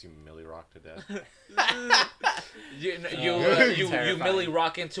 but it makes you Millie rock to death. You Terrifying. Millie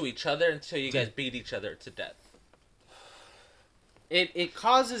rock into each other until you guys beat each other to death. It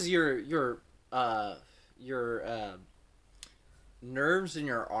causes your nerves in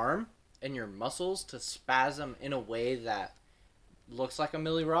your arm and your muscles to spasm in a way that looks like a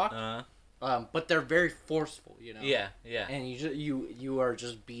Millie Rock. But they're very forceful, Yeah, yeah, And you are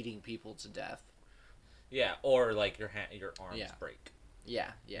just beating people to death. yeah. Or like your arms Yeah. break.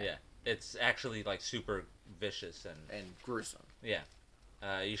 Yeah. Yeah. It's actually like super vicious And gruesome. yeah.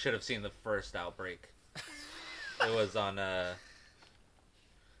 You should have seen the first outbreak. It was on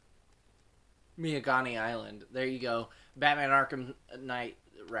Miyagani Island. There you go. Batman Arkham Knight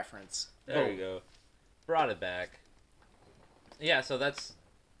reference. There Boom. you go. Brought it back. Yeah, so that's...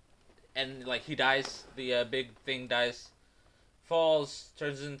 And, like, he dies. The big thing dies. Falls.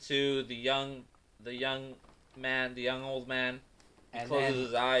 Turns into the young old man. He And closes then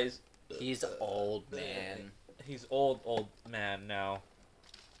his eyes. he's old, man. He's old man now.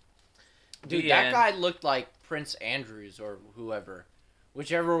 Dude, The that end. guy looked like Prince Andrews or whoever.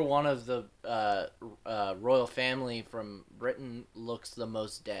 Whichever one of the royal family from Britain looks the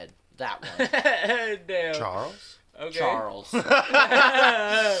most dead. That one. Damn. Charles? Okay. Charles. um,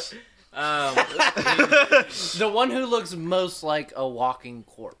 The one who looks most like a walking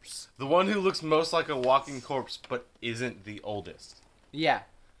corpse. The one who looks most like a walking corpse, but isn't the oldest. Yeah.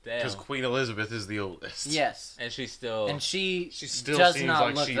 damn. Because Queen Elizabeth is the oldest. Yes. And she's still... And she still does seems not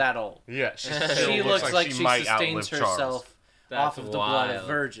like look she- that old. Yeah, she She She looks like she might sustains outlive Charles. herself That's off of the blood of wild.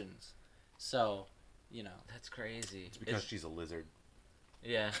 virgins. So, That's crazy. It's because she's a lizard.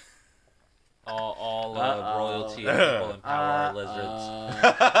 Yeah. All Uh-oh. royalty and people in power are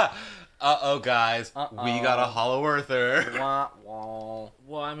lizards. Uh-oh, guys. We got a Hollow Earther. Wah, wah.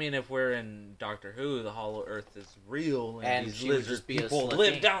 Well, I mean, if we're in Doctor Who, the Hollow Earth is real, And these she would lizard just be a people Slitheen.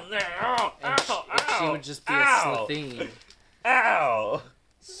 live down there. Ow! And Ow! she Ow! would just be Ow! a Slitheen. Ow!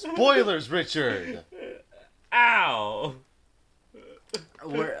 Spoilers, Richard. Ow!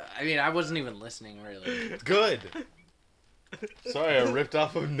 I wasn't even listening, really. Good. Sorry, I ripped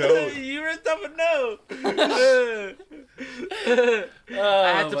off a note. You ripped up a note. I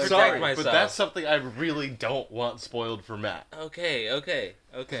had to my protect Sorry, myself. but that's something I really don't want spoiled for Matt. Okay.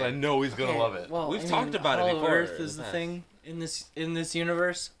 Because I know he's gonna love it. Well, We've talked about it Hollow before Earth in is the the past. thing in this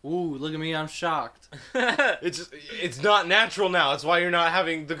universe. Ooh, look at me, I'm shocked. It's not natural now. That's why you're not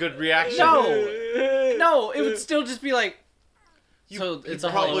having the good reaction. No, it would still just be like. So it's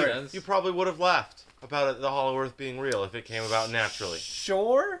a Hollow probably, Earth. You probably would have laughed about the Hollow Earth being real if it came about naturally.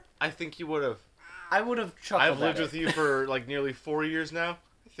 Sure, I think you would have. I would have chuckled. I've lived at with it. you for like nearly 4 years now.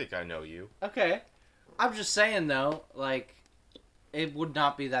 I think I know you. Okay, I'm just saying though, like, it would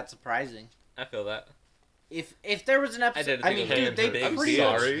not be that surprising I feel that. if there was an I episode. didn't I think mean, it was dude, they big I'm pretty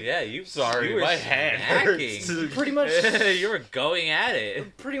deal. much, sorry. Yeah, you Sorry, were my hand smacking. hurts. pretty much, You were going at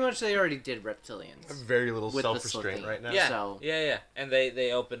it. pretty much, they already did reptilians. I have very little With the self-restraint Slitheen. right now. Yeah, So- yeah. And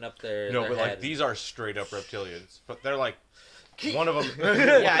they open up their No, their but head. like these are straight up reptilians. But they're like one of them.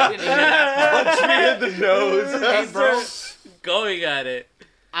 Yeah, I didn't hear that Punch me in the nose. Hey, bro. going at it.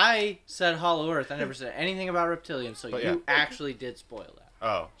 I said Hollow Earth. I never said anything about reptilians, so But you yeah. actually did spoil that.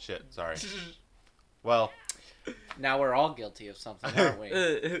 Oh shit! Sorry. Well, Now we're all guilty of something, aren't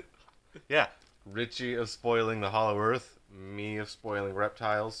we? yeah. Richie of spoiling the Hollow Earth. Me of spoiling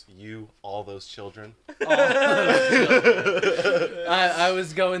reptiles. You, all those children. I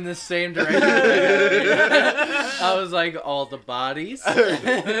was going the same direction. I was like, all the bodies.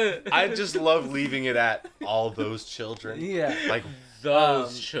 I just love leaving it at all those children. Yeah. Like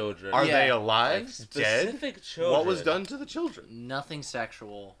Those children. Are Yeah. they alive? Like, Dead? specific children. What was done to the children? Nothing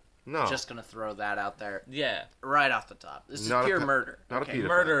sexual. No. Just gonna throw that out there Yeah. right off the top. This Not is a pure pe- murder. not a okay? pedophile.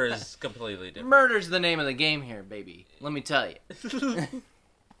 Murder is completely different. Murder's the name of the game here, baby. Let me tell you.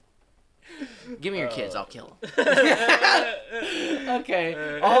 Give me your kids, I'll kill them.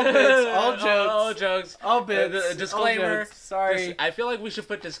 Okay, all bits, all jokes. All jokes. All bits. The disclaimer. all jokes. Sorry. I feel like we should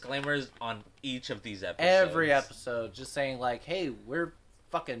put disclaimers on each of these episodes. Every episode, just saying like, hey, we're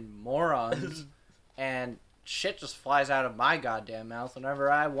fucking morons, and shit just flies out of my goddamn mouth whenever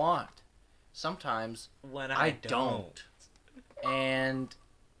I want. Sometimes When I don't. And,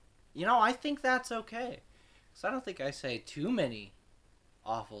 you know, I think that's okay. Because I don't think I say too many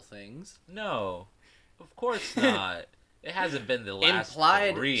awful things. No, of course not. It hasn't been the last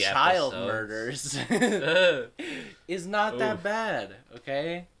Implied 3 child episodes. murders is not that Oof. bad,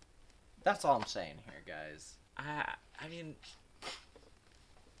 okay? That's all I'm saying here, guys. I mean,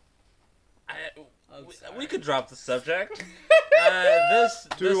 I'm sorry. we could drop the subject. Do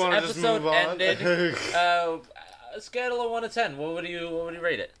we this want to just episode move on? ended. Scale of 1 to 10. What would you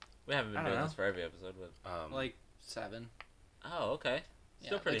rate it? We haven't been I don't doing know. this for every episode, but Like 7. oh, okay,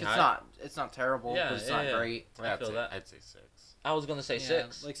 still Yeah, pretty like, high. It's not terrible, Yeah, but it's yeah, not yeah. great. I feel that. I'd say 6. I was gonna say Yeah,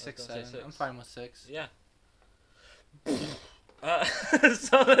 6. like I was 6, gonna say 7. 6. I'm fine with 6. Yeah.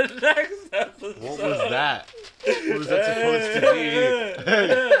 So the next episode. What was that? What was that supposed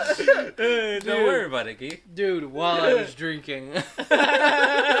to be? Don't worry about it, Keith. Dude, while I was drinking.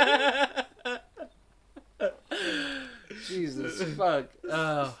 Jesus fuck.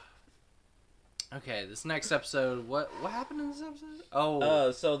 Oh. Okay, this next episode. What happened in this episode?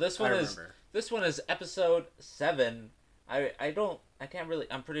 Oh, So this I one is remember. episode 7. I can't really.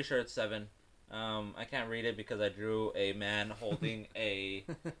 I'm pretty sure it's 7. I can't read it because I drew a man holding a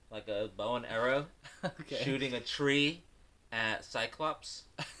bow and arrow, Okay. shooting a tree at Cyclops.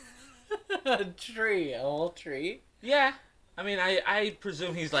 A tree, a whole tree. Yeah, I mean, I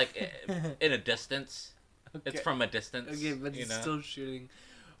presume he's like in a distance. Okay. It's from a distance. Okay, but you he's know? still shooting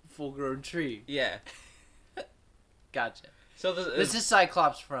a full-grown tree. Yeah. Gotcha. So This is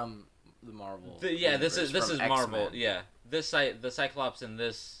Cyclops from the Marvel. this universe, is from Marvel. X-Men. Yeah. The Cyclops in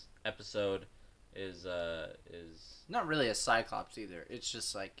this episode is Not really a Cyclops either. It's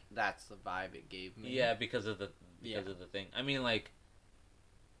just like that's the vibe it gave me. yeah because of the thing. I mean, like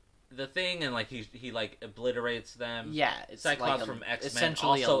the thing, and like he like obliterates them. Yeah, it's Cyclops like from X-Men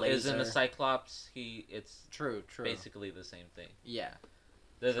essentially also a isn't a laser. Cyclops. It's True. basically the same thing. Yeah.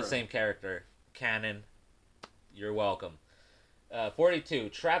 They're the True. same character. Canon. You're welcome. 42.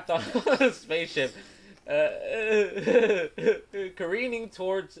 Trapped on a spaceship. Careening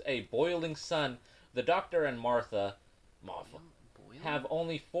towards a boiling sun, the Doctor and Martha have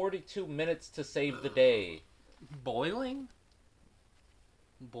only 42 minutes to save the day. Boiling?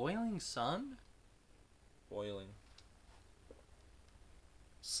 Boiling sun? Boiling.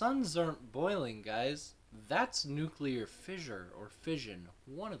 Suns aren't boiling, guys. That's nuclear fissure or fission.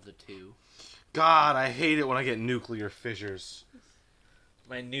 One of the two. God, I hate it when I get nuclear fissures.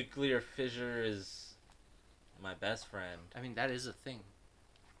 My nuclear fissure is my best friend. I mean, that is a thing.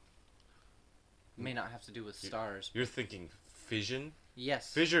 May not have to do with stars. You're thinking fission?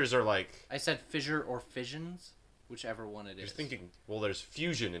 Yes. Fissures are like... I said fissure or fissions, whichever one it is. You're thinking, well, there's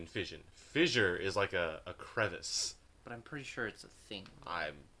fusion and fission. Fissure is like a crevice. But I'm pretty sure it's a thing.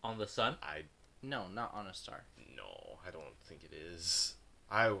 On the sun? No, not on a star. No, I don't think it is.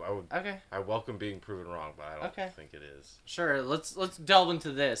 I would... Okay. I welcome being proven wrong, but I don't Okay. think it is. Sure, let's delve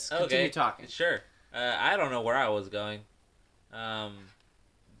into this. Continue talking. Sure. I don't know where I was going.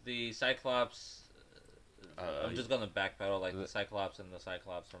 The Cyclops... I'm just gonna backpedal. Like the Cyclops and the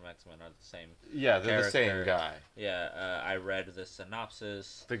Cyclops from X-Men are the same. Yeah, they're the same character. guy. Yeah, I read the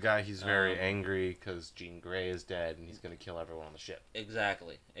synopsis. The guy, he's very angry because Jean Grey is dead and he's going to kill everyone on the ship.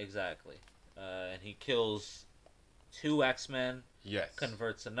 Exactly. And he kills 2 X-Men. Yes.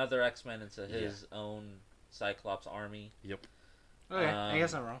 Converts another X-Men into his own Cyclops army. Yep. Okay, I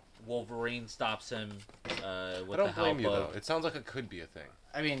guess I'm wrong. Wolverine stops him with I the don't help blame you, of... though. It sounds like it could be a thing.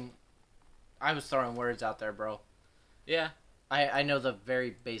 I mean, I was throwing words out there, bro. Yeah. I know the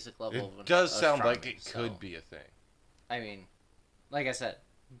very basic level of It does sound astronomy, like it so, could be a thing. I mean, like I said,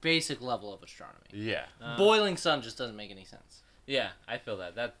 basic level of astronomy. Yeah. Boiling sun just doesn't make any sense. Yeah, I feel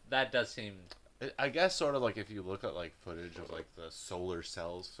that. That does seem... I guess sort of like if you look at like footage of like the solar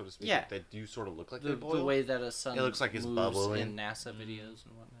cells, so to speak, Yeah. they do sort of look like they The boil. way that a sun It looks like it's moves bubbling. in NASA videos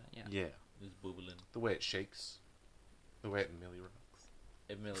and whatnot. Yeah. Yeah. It's bubbling. The way it shakes. The way it milli rocks.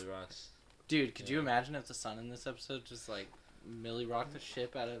 It really rocks. Dude, could you imagine if the sun in this episode just like Millie rock the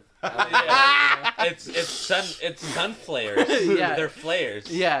ship out of. Yeah. It's sun flares. Yeah. They're flares.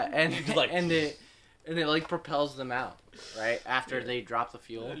 Yeah, and Like- and it like propels them out right after they drop the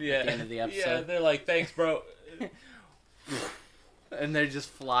fuel at the end of the Yeah, episode, they're like, thanks, bro. and they just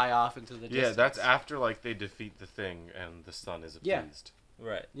fly off into the distance. Yeah, that's after like they defeat the thing and the sun is Yeah. appeased.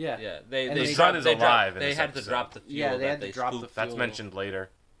 Right. Yeah. Yeah. And the they sun is alive in They this had to episode. drop the fuel. Yeah, they that had to drop the scooped. That's fuel. mentioned later.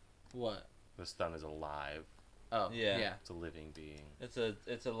 What? The sun is alive. Oh, Yeah. yeah. It's a living being. It's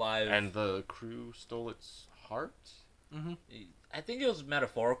a live. And the crew stole its heart? Mm-hmm. I think it was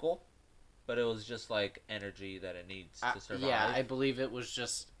metaphorical, but it was just like energy that it needs to survive. Yeah, I believe it was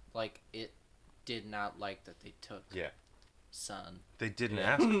just like it did not like that they took sun. They didn't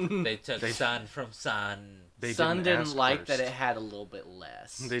Yeah. ask. They took sun from sun. They Sun didn't didn't ask like first. that it had a little bit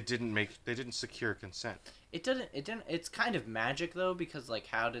less. They didn't secure consent. It didn't. It's kind of magic though, because like,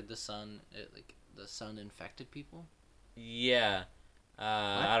 how did the sun infected people? Yeah,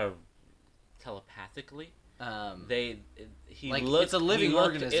 I don't telepathically. He like looked. it's a living he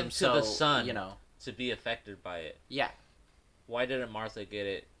looked organism, into so the sun, you know. to be affected by it. Yeah. Why didn't Martha get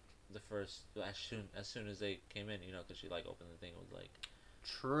it as soon as they came in? You know, because she like opened the thing and was like,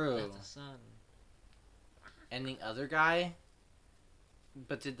 True. "That's the sun." And the other guy.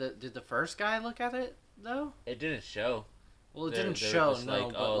 But did the first guy look at it though? It didn't show. Well, it They- didn't they were show, just no.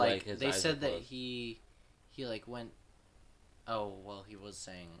 like, But oh, like like, his they eyes said were that closed. he like went. Oh well, he was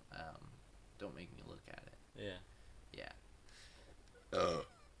saying, "Don't make me look at it." Yeah.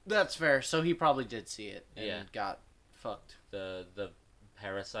 That's fair. So he probably did see it and Yeah. got fucked. The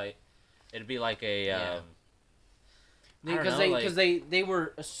parasite. It'd be like a Yeah. I don't Because know, they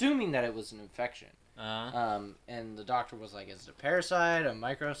were assuming that it was an infection. And the doctor was like, "Is it a parasite, a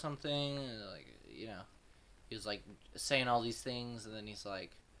micro something?" And like, you know, he was like saying all these things, and then he's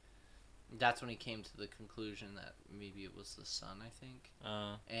like, that's when he came to the conclusion that maybe it was the sun, I think.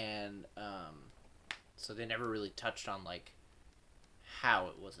 And so they never really touched on like how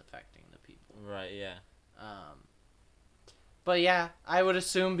it was affecting the people. Right. Yeah. But yeah, I would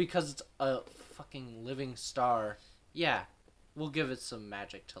assume because it's a fucking living star, yeah, we'll give it some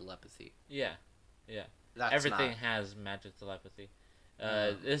magic telepathy. Yeah. That's Everything not, has magic telepathy.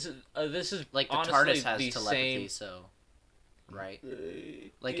 This is like the honestly TARDIS has the telepathy, same. so right.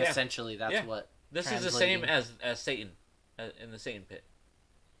 Like Yeah. essentially, that's Yeah. what. This is the same as Satan, in the Satan pit.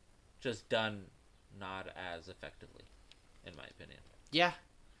 Just done not as effectively, in my opinion. Yeah,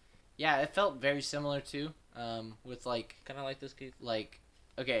 it felt very similar too. With like Kind of like this, Keith.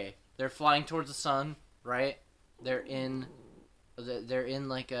 okay, they're flying towards the sun, right? They're in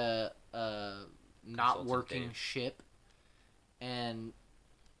like a not working Consultative. ship, and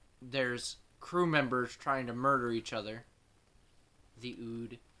there's crew members trying to murder each other. The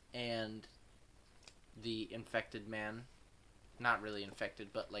Ood and the infected man, not really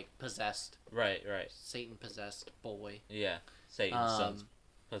infected, but like possessed, Right. Satan possessed boy. Yeah. Satan's son's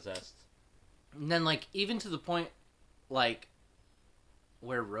possessed. And then like even to the point, like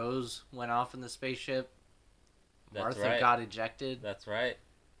where Rose went off in the spaceship, That's Martha right. got ejected. That's right.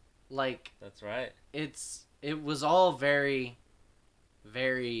 Like That's right. it was all very,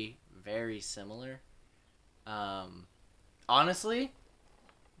 very, very similar. Honestly,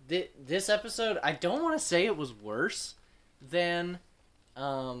 this episode, I don't want to say it was worse than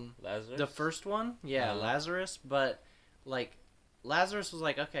Lazarus. the first one. Yeah, Lazarus, but like Lazarus was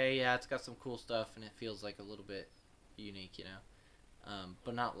like, okay, yeah, it's got some cool stuff and it feels like a little bit unique, you know.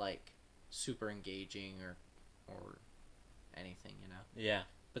 But not like super engaging or anything, you know. Yeah.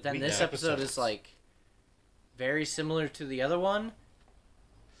 But then Weak this episode episodes. is like very similar to the other one,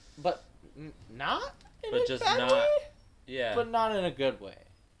 but not in But a just bad not- way, Yeah. but not in a good way.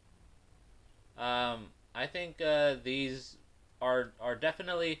 I think these are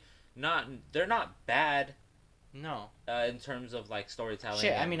definitely not. They're not bad No, in terms of like storytelling.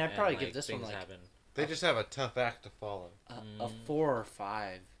 Shit, I and- mean, I'd and, probably like, give this one, things like- happen. They just have a tough act to follow. a 4 or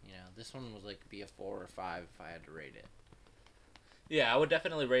 5. You know, this one was like be a 4 or 5 if I had to rate it. Yeah, I would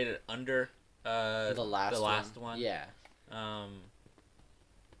definitely rate it under The last one. Yeah.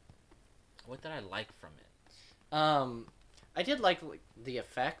 What did I like from it? I did like the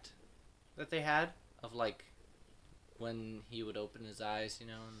effect that they had of like when he would open his eyes, you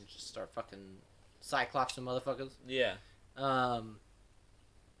know, and just start fucking Cyclops and motherfuckers. Yeah.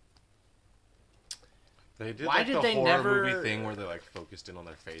 They did Why like did the they horror never- movie thing where they like focused in on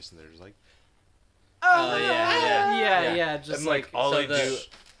their face and they're just like, Oh, yeah. yeah. Just and like all so they the- do,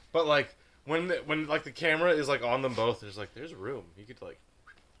 but like when like the camera is like on them both, there's room. You could like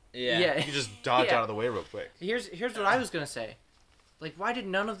Yeah. you could just dodge Yeah. out of the way real quick. Here's what I was gonna say. Like, why did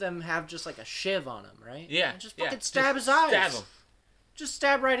none of them have just, like, a shiv on him, right? Yeah. And just fucking stab his eyes. Stab him. Just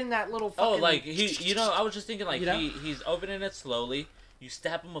stab right in that little fucking... Oh, like, I was just thinking, like, You know? he's opening it slowly. You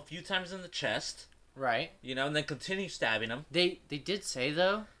stab him a few times in the chest. Right. And then continue stabbing him. They did say,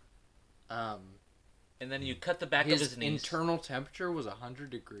 though, and then you cut the back of his knees. internal temperature was 100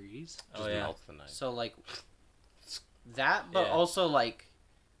 degrees. Just melts the knife. So, like, that, but also, like,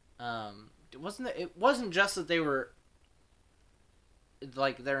 it wasn't just that they were,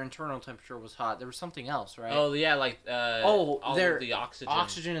 like, their internal temperature was hot. There was something else, right? Oh, yeah, like, all of the oxygen.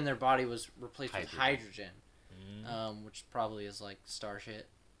 Oxygen in their body was replaced with hydrogen, Mm-hmm. which probably is, like, star shit.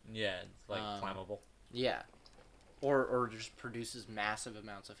 Yeah, it's, like, flammable. Yeah. Or just produces massive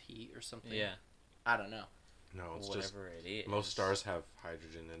amounts of heat or something. Yeah. I don't know. No, it's Whatever it is. most stars have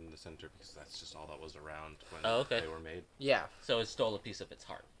hydrogen in the center because that's just all that was around when they were made. Yeah. So it stole a piece of its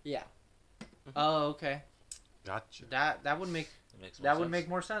heart. Yeah. Oh, okay. Gotcha. That would make make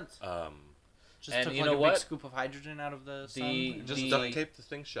more sense. Just and took you like know a what? big scoop of hydrogen out of the sun. Just duct tape the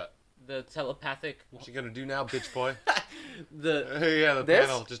thing shut. The telepathic. What you gonna do now, bitch boy? the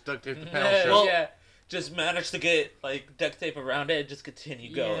panel. Just duct tape the panel shut. Well, yeah. Just manage to get, like, duct tape around it and just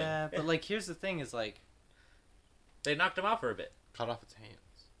continue going. Yeah, but, like, here's the thing is, like... They knocked him out for a bit. Cut off its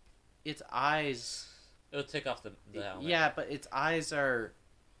hands. Its eyes... It'll take off the helmet. Yeah, but its eyes are...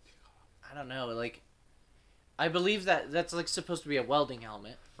 I don't know, like... I believe that's, like, supposed to be a welding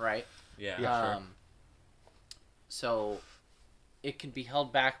helmet, right? Yeah. Sure. So, it can be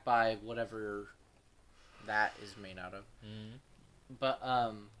held back by whatever that is made out of. Mm-hmm. But,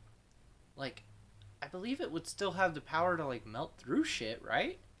 like... I believe it would still have the power to, like, melt through shit,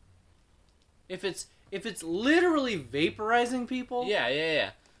 right? If it's literally vaporizing people, Yeah.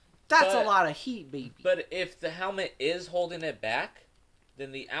 that's a lot of heat, baby. But if the helmet is holding it back,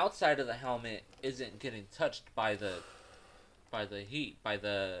 then the outside of the helmet isn't getting touched by the heat,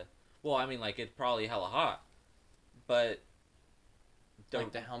 well, I mean, like, it's probably hella hot, but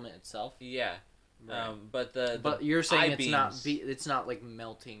Like the helmet itself. Yeah. Right. But you're saying I-beams, it's not like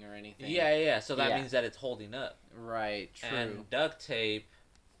melting or anything. Yeah. So that means that it's holding up. Right. True. And duct tape.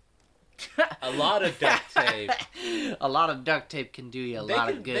 A lot of duct tape. A lot of duct tape can do you a lot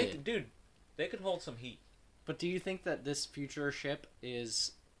of good. They could hold some heat. But do you think that this future ship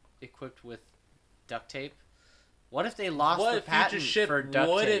is equipped with duct tape? What if they lost the patent ship for duct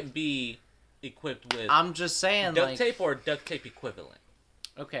tape? wouldn't be equipped with? I'm just saying, duct tape or duct tape equivalent.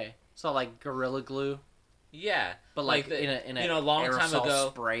 Okay, so like Gorilla Glue. Yeah, but like in a long time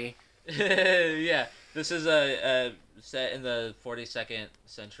ago spray. Yeah, this is a set in the 42nd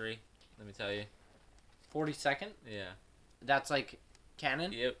century. Let me tell you. 42nd? Yeah. That's like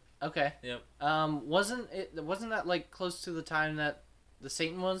canon? Yep. Okay. Yep. Wasn't that like close to the time that the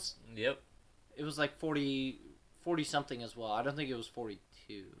Satan was? Yep. It was like 40 something as well. I don't think it was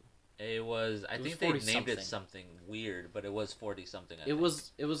 42. It was. I think they named it something weird, but it was 40 something. It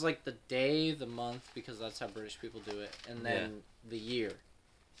was like the day, the month, because that's how British people do it, and then the year.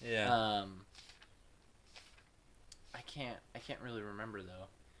 Yeah. I can't really remember though.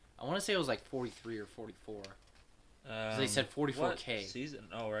 I want to say it was like 43 or 44. They said 44K. What season?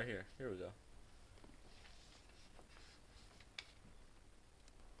 Oh, right here. Here we go.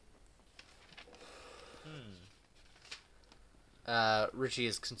 Richie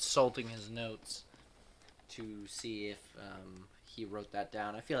is consulting his notes to see if he wrote that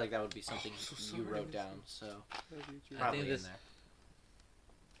down. I feel like that would be something you wrote down, so probably in there.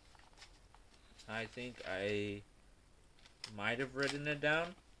 I think I might have written it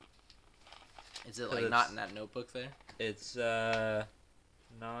down. Is it like not in that notebook there? It's not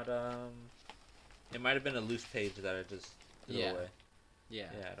it might have been a loose page that I just threw away. Yeah.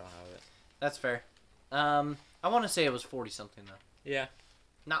 Yeah, I don't have it. That's fair. I want to say it was 40 something though. Yeah.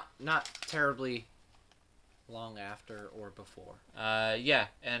 Not terribly long after or before. Yeah,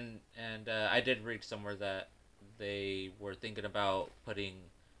 and I did read somewhere that they were thinking about putting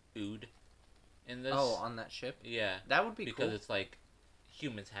ood in this. Oh, on that ship? Yeah. That would be cool. Because it's like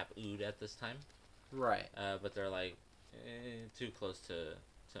humans have ood at this time. Right. But they're like too close to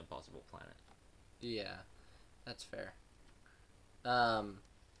Impossible Planet. Yeah. That's fair.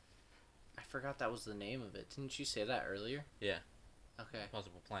 I forgot that was the name of it. Didn't you say that earlier? Yeah. Okay.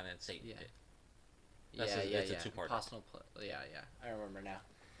 Impossible Planet, Satan Pit. It's a two-part. Yeah. I remember now.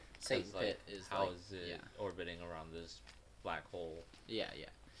 Satan Pit is how is it orbiting around this black hole? Yeah.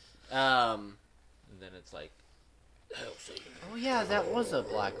 And then it's like, oh yeah, that was a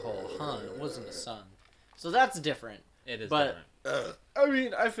black hole, huh? It wasn't a sun. So that's different. It is different. I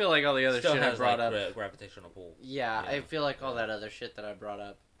mean, I feel like all the other shit I brought up. Gravitational pull. Yeah, I feel like all that other shit that I brought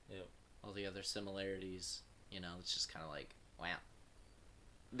up. Yep. All the other similarities, it's just kind of like, wow.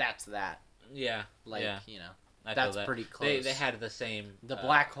 that's that. Yeah. Like, yeah. you know, I that's feel that. pretty close. They had the same. The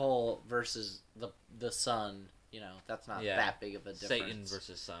black hole versus the sun, you know, that's not that big of a difference. Satan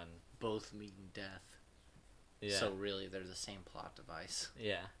versus sun. Both meaning death. Yeah. So really, they're the same plot device.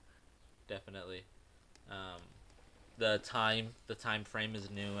 Yeah, definitely. The time frame is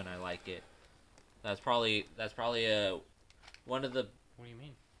new, and I like it. That's probably one of the. What do you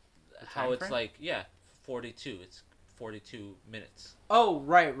mean? How it's like 42. It's 42 minutes. Oh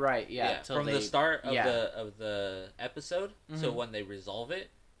right, yeah. From the start of the episode, so when they resolve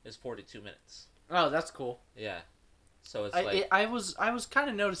it, is 42 minutes. Oh, that's cool. Yeah, so it's I was kind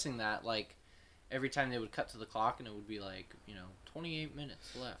of noticing that, like, every time they would cut to the clock and it would be like, you know, 28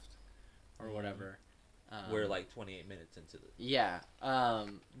 minutes left, or whatever. We're like 28 minutes into the. Yeah,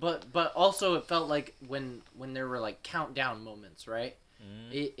 but also it felt like when there were like countdown moments, right?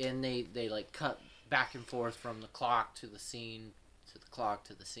 And they like cut back and forth from the clock to the scene, to the clock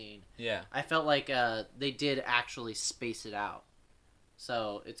to the scene. Yeah. I felt like they did actually space it out.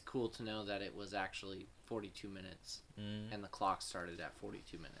 So it's cool to know that it was actually 42 minutes and the clock started at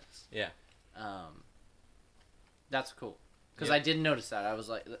 42 minutes. Yeah. That's cool. Because I did notice that. I was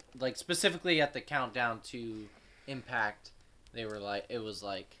like specifically at the countdown to Impact, they were like, it was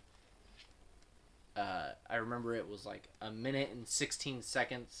like, I remember it was like 1 minute and 16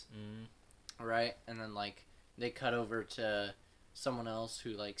 seconds. Right? And then like they cut over to someone else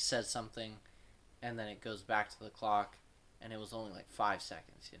who like says something, and then it goes back to the clock, and it was only like 5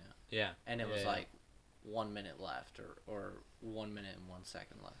 seconds, you know? Yeah. And it was like 1 minute left, or 1 minute and 1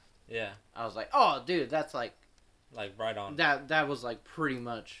 second left. Yeah. I was like, oh, dude, that's like right on. That was like pretty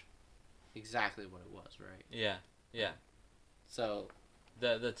much exactly what it was, right? Yeah. Yeah. So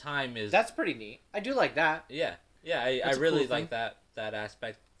the time is. That's pretty neat. I do like that. Yeah. Yeah. I really like that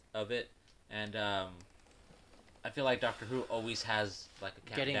aspect of it. And I feel like Doctor Who always has like a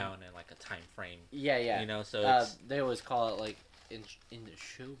countdown and like a time frame. Yeah. You know, so they always call it like in the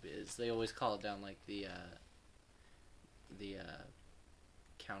showbiz. They always call it down like the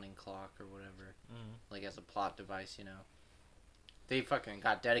counting clock or whatever, like as a plot device. You know, they fucking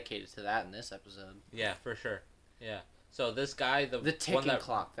got dedicated to that in this episode. Yeah, for sure. Yeah. So this guy, the ticking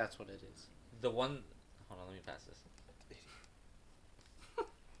clock. That's what it is. The one. Hold on, let me pass this.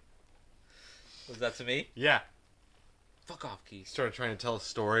 Was that to me? Yeah. Fuck off, Keith. Started trying to tell a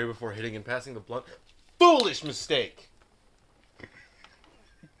story before hitting and passing the blunt. Foolish mistake!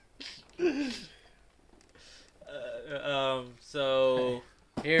 So...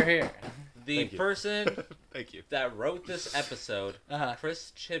 Here. The person Thank you. that wrote this episode,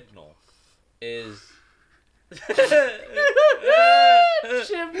 Chris Chibnall, is... Chibnall!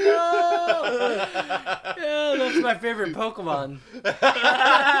 Yeah, that's my favorite Pokemon.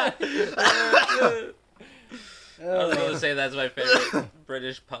 I was going to say that's my favorite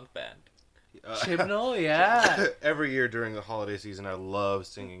British punk band. Chibnall, yeah. Every year during the holiday season, I love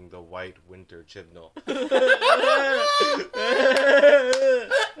singing the White Winter Chibnall.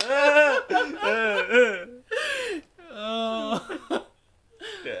 Oh.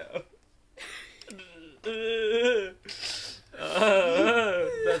 Yeah.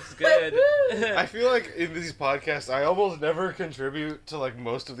 That's good. I feel like in these podcasts, I almost never contribute to like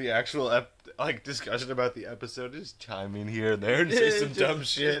most of the actual discussion about the episode. Just chime in here and there and say some dumb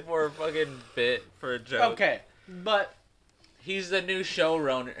shit. Just for a fucking bit, for a joke. Okay, but he's the new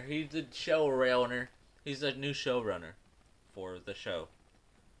showrunner. He's the showrunner. He's the new showrunner for the show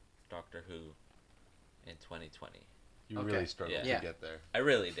Doctor Who in 2020. You really struggled to get there. I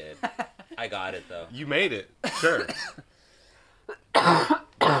really did. I got it though. You made it, sure.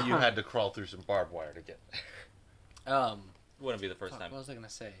 You had to crawl through some barbed wire to get there. Wouldn't be the first time. What was I gonna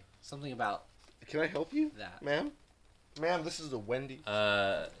say? Something about. Can I help you, that ma'am? Ma'am, this is the Wendy.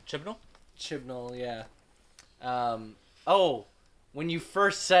 Chibnall? Chibnall, yeah. When you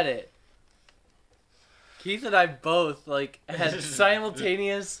first said it, Keith and I both like had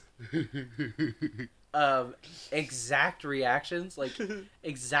simultaneous exact reactions, like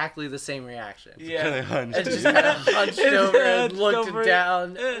exactly the same reaction. Yeah. And just kind of hunched over and looked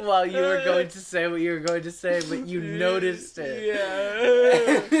down while you were going to say what you were going to say, but you noticed it.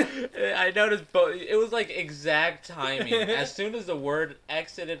 Yeah. I noticed both. It was like exact timing. As soon as the word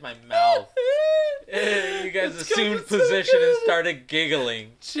exited my mouth, you guys assumed position and started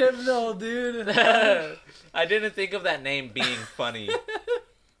giggling. Chibnall, dude. I didn't think of that name being funny.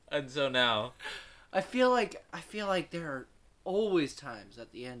 And so now. I feel like there are always times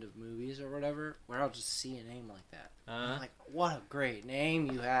at the end of movies or whatever where I'll just see a name like that. I'm like, what a great name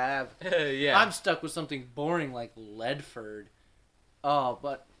you have. Yeah. I'm stuck with something boring like Ledford. Oh,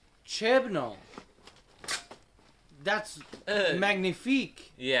 but Chibnall. That's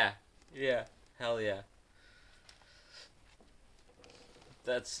magnifique. Yeah. Yeah. Hell yeah.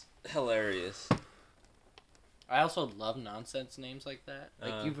 That's hilarious. I also love nonsense names like that.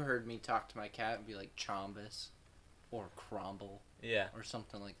 Like, you've Uh. heard me talk to my cat and be like Chombus or Cromble Yeah. or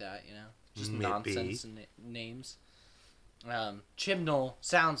something like that, you know? Just Maybe. nonsense names. Chibnall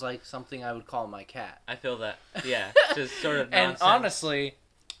sounds like something I would call my cat. I feel that. Yeah. Just sort of And nonsense. honestly,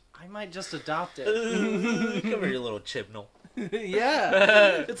 I might just adopt it. Come here, you little chibnall.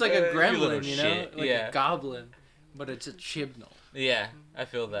 Yeah. It's like a You little gremlin, you know? shit, Like yeah. a goblin. But it's a Chibnall. Yeah, I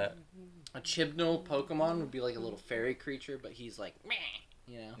feel that. A Chibnall Pokemon would be like a little fairy creature, but he's like, meh,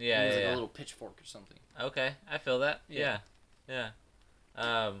 you know? Yeah, He's yeah, like yeah. a little pitchfork or something. Okay, I feel that. Yeah. Yeah.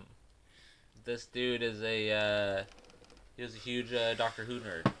 Yeah. This dude is he was a huge Doctor Who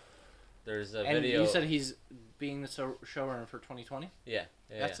nerd. There's a And video. you said he's being the showrunner for 2020? Yeah.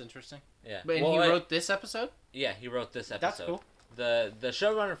 That's interesting. Yeah. But and Well, he wrote this episode? Yeah, he wrote this episode. That's cool. The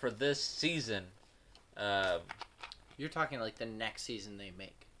showrunner for this season. You're talking like the next season they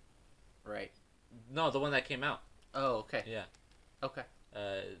make, right? No, the one that came out. Oh, okay. Yeah. Okay.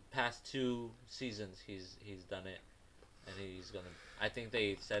 Past 2 seasons, he's done it, and he's gonna. I think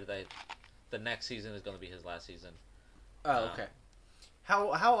they said that the next season is gonna be his last season. Oh, okay.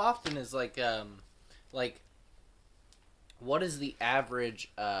 How often is like what is the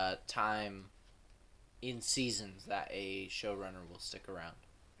average time in seasons that a showrunner will stick around?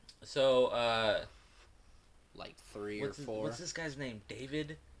 So, Like 3 or 4. What's this guy's name?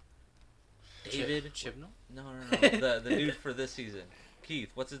 David. Chibnall? No. the dude for this season. Keith.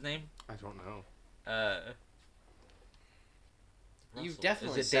 What's his name? I don't know. You've Russell.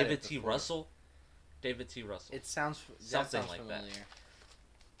 definitely Is it said David it T. before. Russell? David T. Russell. It sounds Something sounds like familiar.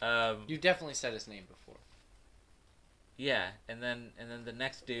 that. You've definitely said his name before. Yeah, and then the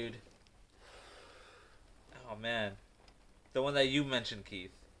next dude. Oh man, the one that you mentioned,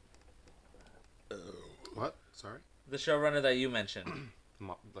 Keith. What? Sorry? The showrunner that you mentioned.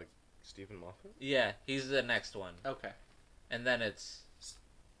 Like Stephen Moffat? Yeah, he's the next one, Okay. and then it's.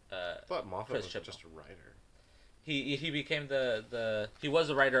 I thought Moffat Chris was Chibnall. just a writer. He became he was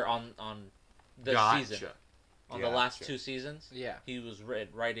a writer on this season. On the last 2 seasons. Yeah. He was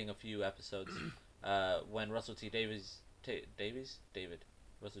writing a few episodes when Russell T. Davies.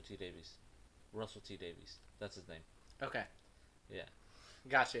 Russell T. Davies. That's his name. Okay. Yeah.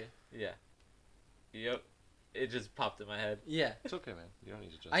 Gotcha. Yeah. Yep. It just popped in my head. Yeah. It's okay, man. You don't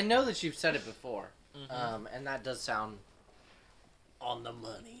need to just... I know that you've said it before. Mhm. And that does sound on the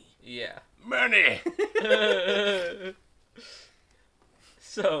money. Yeah. Money!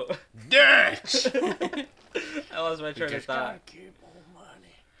 So. Dutch! I lost my train of thought. Keep more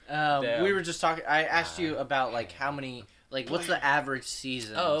money. Damn. We were just talking. I asked you about like how many, like what's the average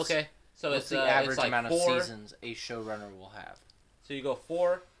season? Oh, okay. So What's it's the average it's like amount 4, of seasons a showrunner will have? So you go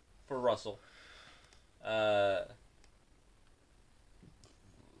 4 for Russell.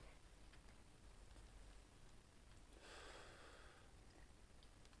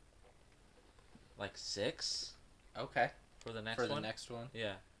 Like 6 Okay. for the next For one. the next one.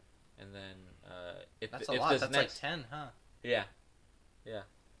 Yeah, and then That's if a lot. this That's next, like 10, huh? yeah,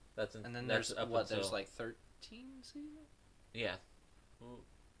 that's And then that's there's up what? until, There's like 13 seasons. yeah, Ooh,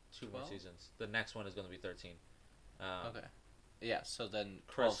 2 more 12? seasons. The next one is going to be 13. Okay. Yeah. So then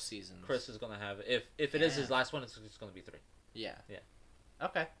Chris- 12 seasons. Chris is going to have if it is his Yeah. last one, it's going to be 3. Yeah. Yeah.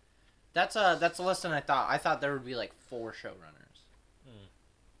 Okay. That's less than I thought. I thought there would be like 4 showrunners.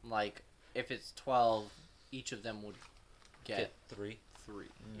 Like if it's 12, each of them would get 3. 3. Mm.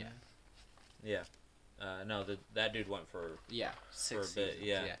 Yeah. Yeah. No, that dude went for Yeah. 6 For a bit, seasons.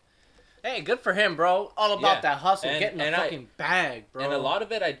 yeah. Hey, good for him, bro. All about Yeah. that hustle, And- getting the and fucking bag, bro. and a lot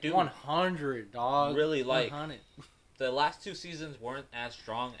of it I do 100, dog. really like. 100. The last 2 seasons weren't as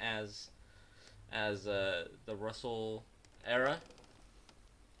strong as the Russell era.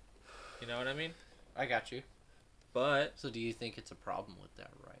 You know what I mean? I got you. But So do you think it's a problem with that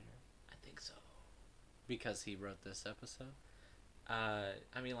writer? I think so. Because he wrote this episode? I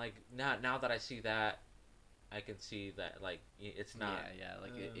mean, like now that I see that, I can see that like it's not. Yeah,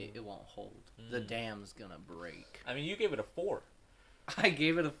 like it won't hold. The Mm. dam's gonna break. I mean, you gave it a 4. I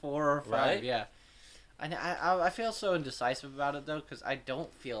gave it a 4 or 5, Right? yeah. I feel so indecisive about it, though, because I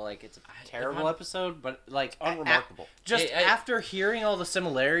don't feel like it's a terrible episode, but, like... Unremarkable. Just Hey, after hearing all the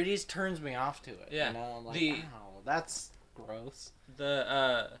similarities, turns me off to it. Yeah. You know? I'm like, The- wow, that's gross.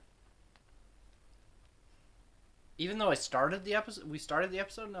 Even though we started the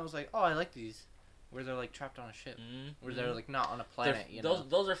episode, and I was like, oh, I like these. Where they're, like, trapped on a ship. Where they're, like, not on a planet, you know?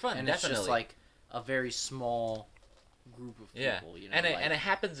 Those are fun, And definitely. it's just, like, a very small group of people, yeah, you know? and like it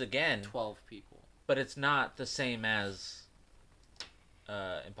happens again. 12 people. but it's not the same as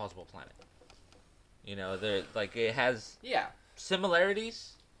Impossible Planet. You know, they're like it has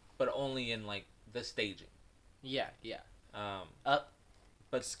similarities, but only in like the staging. Yeah. But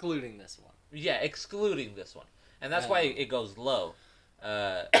Excluding this one. Yeah, excluding this one, and that's why it goes low.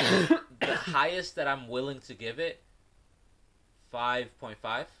 The highest that I'm willing to give it, 5.5,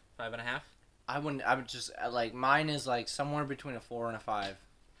 5.5. I would just like mine is like somewhere between a 4 and a 5.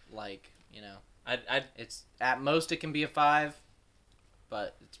 Like, you know, it's at most it can be a 5,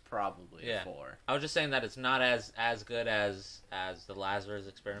 but it's probably a 4. I was just saying that it's not as good as the Lazarus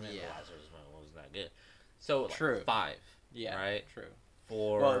Experiment. Yeah. The Lazarus Experiment wasn't that good. So True. Like 5. Yeah. Right. True.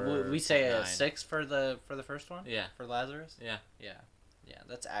 4. Well, we say a 9. 6 for the first one. Yeah. For Lazarus. Yeah. Yeah.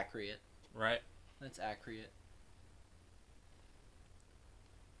 That's accurate. Right. That's accurate.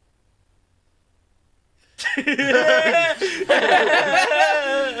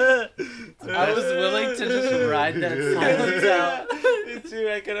 I was willing to just ride that silence out. Me too.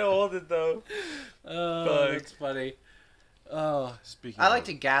 I couldn't hold it though. Oh, that's funny. Oh, Speaking I like of,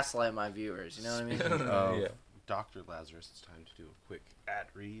 to gaslight my viewers. You know what I mean? of Yeah. Dr. Lazarus, it's time to do a quick ad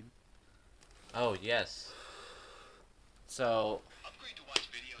read. Oh yes. So,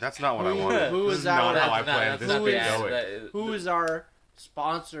 That's not what I wanted. Who This is is not our- how I planned this not bit the ad. going. who is our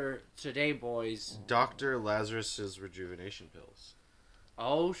sponsor today, boys? Dr. Lazarus's rejuvenation pills.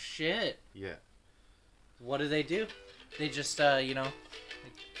 Oh shit! Yeah. What do? They just you know.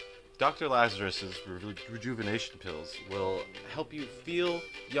 Dr. Lazarus's rejuvenation pills will help you feel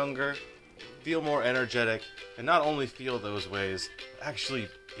younger, feel more energetic, and not only feel those ways, but actually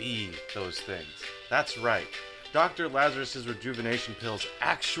be those things. That's right. Dr. Lazarus's rejuvenation pills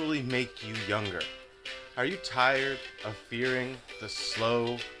actually make you younger. Are you tired of fearing the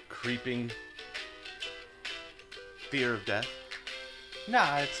slow, creeping fear of death?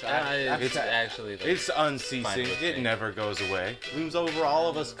 Nah, it's actually. Like, It's fine unceasing. with It me. never goes away. Looms over all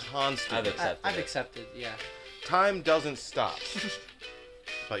of us constantly. I've accepted. Yeah. Time doesn't stop,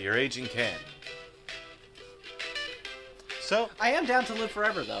 but your aging can. So, I am down to live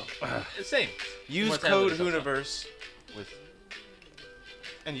forever, though. Same. use More time code with yourself. Whoniverse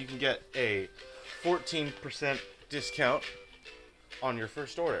and you can get a 14% discount on your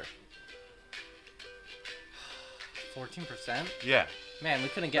first order. 14%? Yeah, Man, we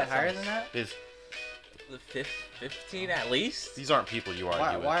couldn't get That higher sounds- than that. it's, The 15 at least. these aren't people you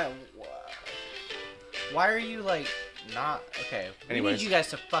argue with. Why are you like not okay? We Anyways. need you guys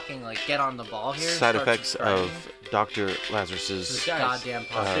to fucking like get on the ball here. and Side start effects subscribing. of Dr. Lazarus's Guys, goddamn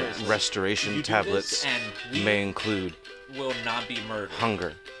podcast. seriously. restoration You do tablets this and we may include will not be murdered.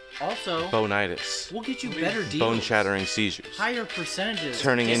 hunger, Also, bonitis, we'll get you better deals. bone-shattering seizures, Higher percentages.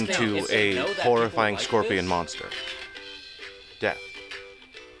 turning discounts. into If they a know that horrifying people like scorpion this- monster. Death.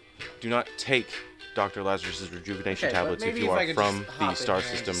 Do not take Dr. Lazarus's rejuvenation Okay, but tablets if maybe you if I are could from just hop the in star here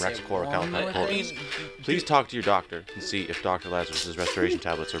and system just say Rexicor one more Calcite. thing. Please talk to your doctor and see if Dr. Lazarus's restoration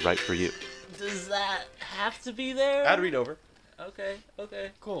tablets are right for you. Does that have to be there? Ad read over. Okay.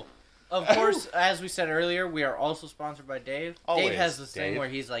 Cool. Of course, as we said earlier, we are also sponsored by Dave. Always, Dave has this thing Dave. where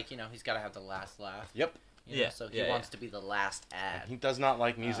he's like, you know, he's got to have the last laugh. Yep. You know, Yeah, so he yeah, wants yeah. to be the last ad. He does not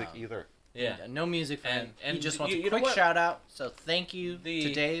like music Um, either. Yeah. No music for And- him. and he just wants you a know quick what? shout out. So thank you to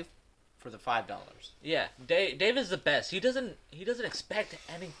The- Dave for the $5. Yeah. Dave is the best. He doesn't expect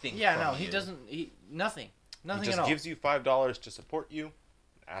anything. Yeah, from no, he you. doesn't. Nothing He at just all. gives you $5 to support you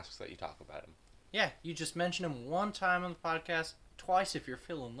and asks that you talk about him. Yeah, you just mention him one time on the podcast, twice if you're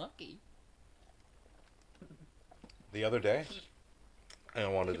feeling lucky. The other day, I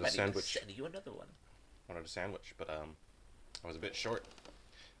wanted He a might even sandwich. send you another one. But I was a bit short.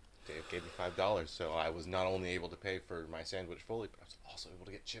 Dave gave me $5, so I was not only able to pay for my sandwich fully, but I was also able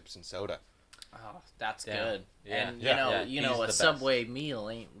to get chips and soda. Oh, that's Damn. good. Yeah. And Yeah, you he's know, the a best. Subway meal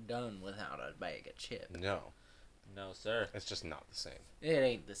ain't done without a bag of chips. No, No, sir. it's just not the same. It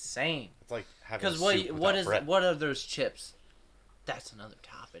ain't the same. It's like having Because soup without bread. what are those chips? That's another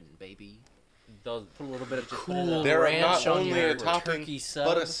topping, baby. Those. Put a little bit of Just cool put it on. They're ranch not on only your a topping, turkey sub.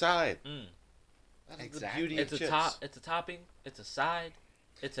 but a side. Mm. That is Exactly. the beauty It's of a chips. It's a topping. It's a side.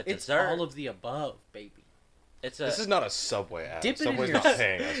 It's a It's dessert. all of the above, baby. It's a. This is not a Subway ad. Dip it in Subway's your- not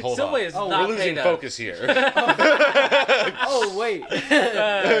paying us. Hold Subway on. is Oh, not We're losing paid us. focus here. Oh wait, wait!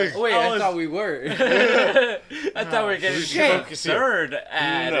 I I was- thought we were. I thought we were getting Losing to the focus here. third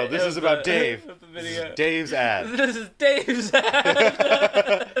ad. No, this of is about the- Dave. of the This is video. Dave's ad. This is Dave's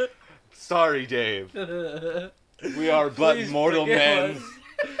ad. Sorry, Dave. We are but Please mortal forgive men, us.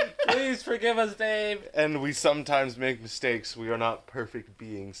 Please forgive us, Dave. and we sometimes make mistakes. We are not perfect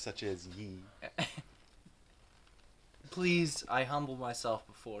beings such as ye. Please, I humble myself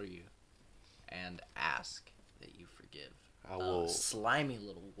before you, and ask that you forgive. I will. Slimy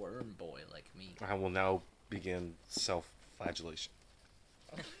little worm boy like me. I will now begin self-flagellation.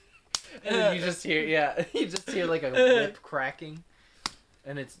 And then you just hear, like a whip cracking,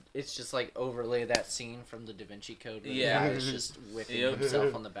 and it's just like overlay that scene from the Da Vinci Code. Where the guy is just whipping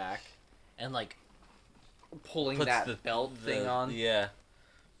himself on the back, and like pulling that belt thing on. Yeah.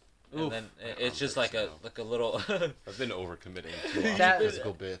 And then it's just like a little. I've been overcommitting to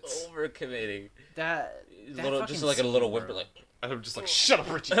physical bits. Overcommitting. That little, just like a little whip, like. I'm just like, shut up,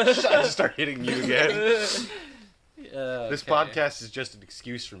 Richie. I just start hitting you again. This podcast is just an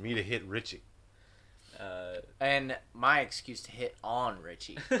excuse for me to hit Richie. And my excuse to hit on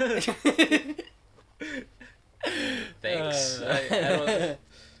Richie. Thanks. I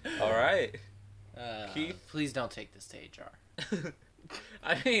all right. Keith, please don't take this to HR.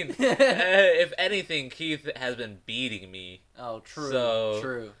 I mean, if anything, Keith has been beating me. Oh, true.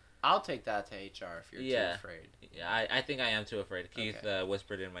 True. I'll take that to HR if you're too afraid. Yeah, I think I am too afraid. Keith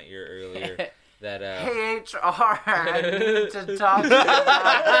whispered in my ear earlier that hey HR, I need to talk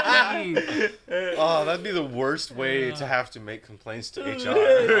to you. Oh, that'd be the worst way to have to make complaints to HR.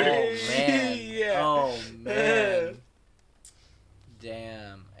 Oh man. Yeah. Oh man.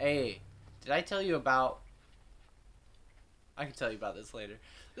 Damn. Hey, did I tell you about? I can tell you about this later.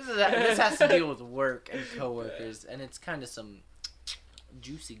 This has to deal with work and coworkers, and it's kind of some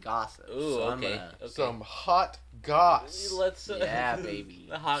juicy gossip. Ooh, so okay. Some hot goss. Let's. Yeah, baby.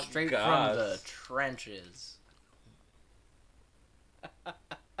 The hot straight goss. from the trenches.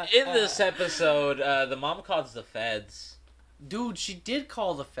 In this episode, the mom calls the feds. Dude, she did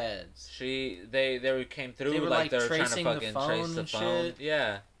call the feds. They came through They were, like they were trying to tracing the fucking phone trace the and phone. shit.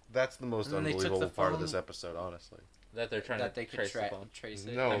 Yeah. That's the most And then they took unbelievable the part of phone- this episode, honestly. That they're trying That to they could trace the phone. trace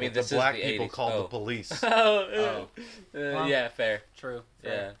it. No, I mean, the this is black the people 80s. called Oh. the police. Well, yeah, fair. True.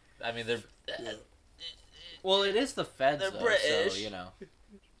 Yeah. I mean, they're. Well, it is the feds, They're though, British. so, you know.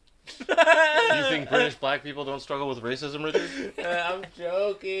 You think British black people don't struggle with racism, Richard? I'm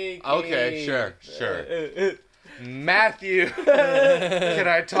joking. Okay, Keith. sure. Matthew, can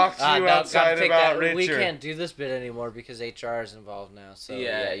I talk to you outside about Richard? We can't do this bit anymore because HR is involved now. So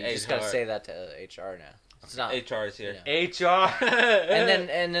Yeah, you just HR. gotta say that to HR now. It's not HR is here. HR.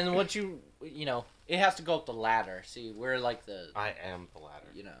 and then what you know, it has to go up the ladder. See, we're like the I am the ladder.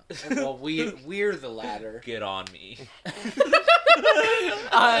 you know. Well, we're the ladder. Get on me. I'm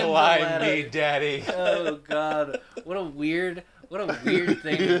the Climb ladder. me, daddy. Oh God! What a weird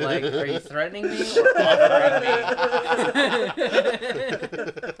thing. Like, are you threatening me or offering me?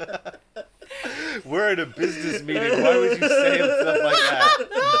 We're in a business meeting. Why would you say stuff like that?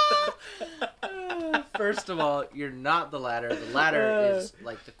 First of all, you're not the ladder. The ladder is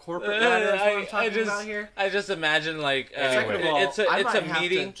like the corporate ladder. Is what I'm talking about here. I just imagine like Second of all, it's I a might have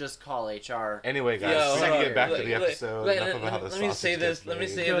meeting. to just call HR. Anyway, guys, Yo, we can hold get back on. to the episode. Enough about how the Let me say sausage this. gets Let me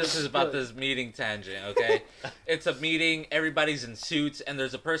made. say Good, this is about good. this meeting tangent. Okay, it's a meeting. Everybody's in suits, and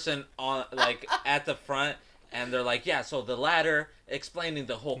there's a person on like at the front, and they're like, "Yeah, so the ladder." Explaining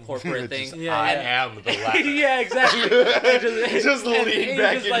the whole corporate thing. Just, Yeah, I yeah. am the ladder. Yeah, exactly. Just and lean you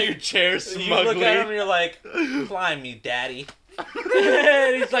back just, in like, your chair You smugly. look at him and you're like, climb me, daddy.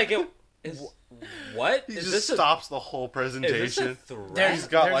 And he's like, what? He Is just this stops the whole Is this a presentation. threat? There's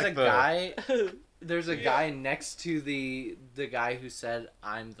got, there's like, a the- guy. There's a guy next to the guy who said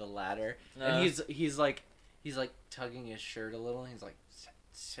I'm the ladder, and he's like tugging his shirt a little. And he's like,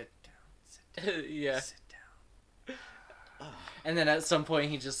 sit down, Yeah. sit down. And then at some point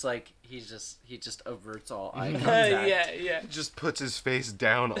he just averts all eye contact. Yeah. Just puts his face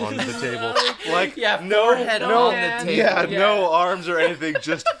down on the table. Like, Yeah, no, forehead no, on the table. Yeah, Yeah. no arms or anything,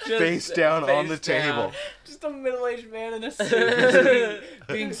 just face down on the face down. table. Just a middle-aged man in a suit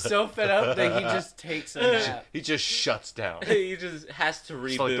being so fed up that he just takes a nap. He just shuts down. He just has to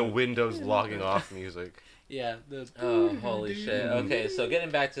It's like the reboot. Windows logging off music. Yeah. Oh, holy shit. Okay, so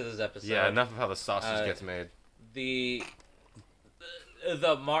getting back to this episode. Yeah, enough of how the sausage gets made. The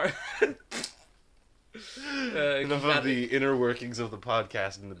Enough of the inner workings of the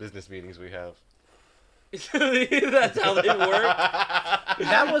podcast and the business meetings we have. That's how they work.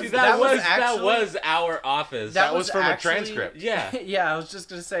 That was our office. That was from a transcript. Yeah. Yeah, I was just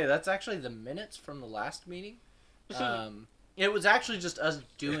gonna say that's actually the minutes from the last meeting. It was actually just us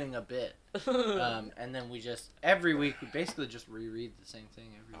doing a bit, and then we just every week we basically just reread the same thing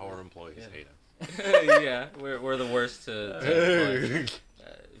every week. Our employees hate us. Yeah, we're the worst to employ.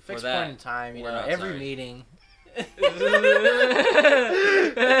 For Fixed that, point in time, you we're know, not every sorry. meeting. Every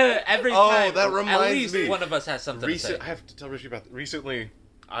Oh, time, that at reminds least me. one of us has something to say. I have to tell Richie about that. Recently,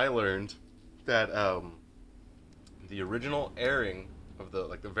 I learned that the original airing of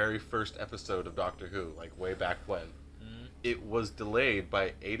the very first episode of Doctor Who, like way back when, Mm-hmm. it was delayed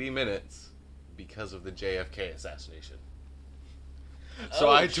by 80 minutes because of the JFK assassination. So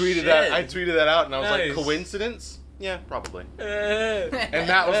Oh, I tweeted shit. that. I tweeted that out, and I was Nice. like, coincidence? Yeah, probably. And And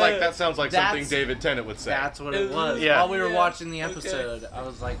that was like, that sounds like something That's- David Tennant would say. That's what it was. Yeah. While we were Yeah. watching the Okay. episode, I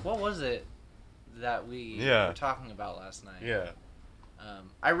was like, what was it that we Yeah. were talking about last night? Yeah.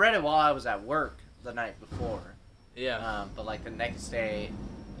 I read it while I was at work the night before. Yeah. But like the next day,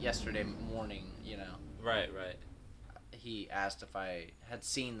 yesterday morning, you know, Right. he asked if I had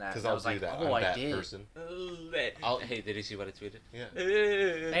seen that. Because and I I'll was do like, that. oh, I'm I that did. person. Hey, did you see what I tweeted? Yeah.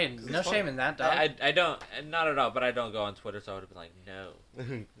 Hey, no It's fun. shame in that, dog. I don't, not at all, but I don't go on Twitter, so I would have been like, no.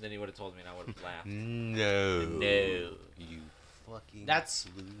 Then he would have told me and I would have laughed. No. No. You fucking That's-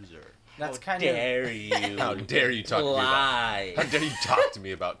 loser. That's How kind dare of. you? How dare you talk to me about? Lie. How dare you talk to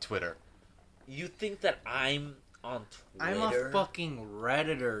me about Twitter? You think that I'm on Twitter? I'm a fucking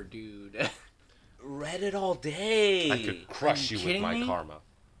Redditor, dude. Reddit all day. I could crush you you with kidding my me? karma.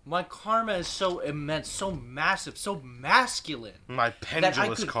 My karma is so immense, so massive, so masculine. My That I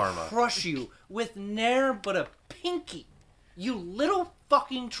pendulous could karma. crush you with ne'er but a pinky. You little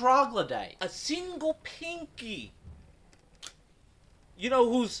fucking troglodyte. A single pinky. You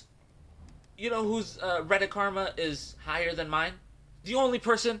know whose Reddit karma is higher than mine? The only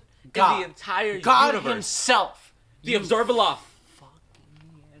person in God. the entire God universe. himself. The You Absorbaloff.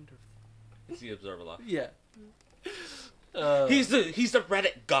 fucking Neanderthal. It's the Absorbaloff. Yeah. He's the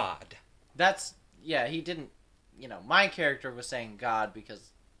Reddit god. That's yeah. He didn't. You know, my character was saying God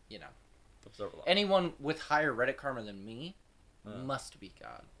because you know Absorbaloff. anyone with higher Reddit karma than me must be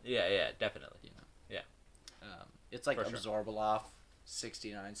God. Yeah, definitely. You know. Yeah. It's like For sure. Absorbaloff,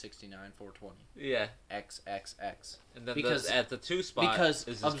 69, 69, 420, Yeah. XXX. And then Because- at the 2 spot because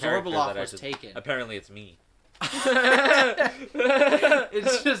is this character Absorbaloff that I was just- taken. Apparently it's me.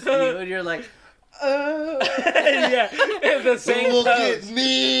 It's just you, and you're like, yeah, in the same Look pose. at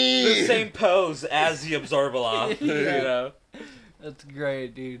me! The same pose as the Absorbaloff. Yeah. You know? that's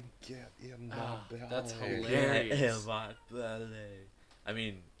great, dude. Get in my That's belly. hilarious. I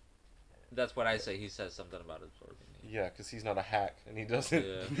mean, that's what I say. He says something about absorbing me. Yeah, because he's not a hack, and he doesn't.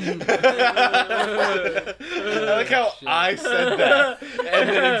 Yeah. I like how Shit. I said that, and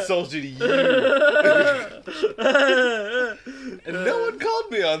then insulted you. And no one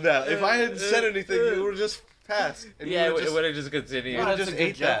called me on that. If I hadn't said anything, you would have just passed. And you Yeah, would've it would have just continued. Well, That's just a good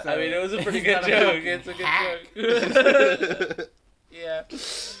ate joke, that. I mean, it was a pretty He's good not a joke. fucking It's a good hack. joke. Yeah.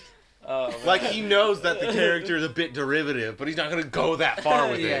 Oh, man. Like, he knows that the character is a bit derivative, but he's not going to go that far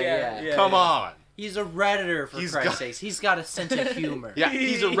with it. Yeah. Come on. He's a Redditor, for He's Christ's got- sakes. He's got a sense of humor. Yeah,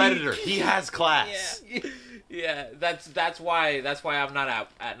 he's a Redditor. He has class. Yeah, that's why I'm not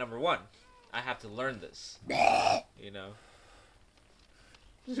at number 1. I have to learn this. You know.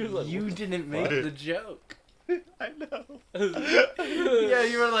 You didn't make What? the joke. I know. Yeah,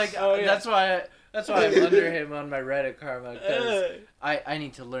 you were like, Oh, yeah. that's why I'm under him on my Reddit karma, because I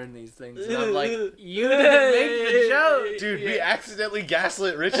need to learn these things. And I'm like, you didn't make the joke. Dude, we accidentally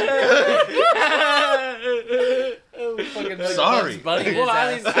gaslit Richie. Fucking like Sorry. Bugs Bunny his Well,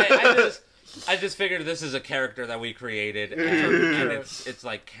 I mean, ass. I just figured this is a character that we created, and it's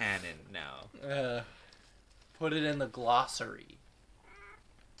like canon now. Put it in the glossary.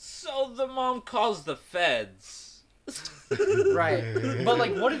 So the mom calls the feds. Right. But,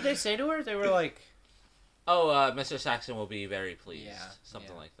 like, what did they say to her? They were like... Oh, Mr. Saxon will be very pleased. Yeah,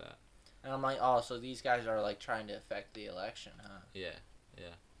 Something yeah. like that. And I'm like, oh, so these guys are, like, trying to affect the election, huh? Yeah.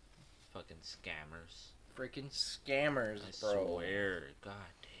 Fucking scammers. Freaking scammers, I bro. swear. God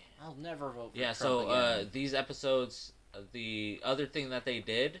damn. I'll never vote for Yeah, Trump so again. these episodes, the other thing that they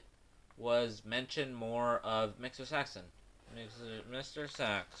did was mention more of Mr. Saxon. Mr.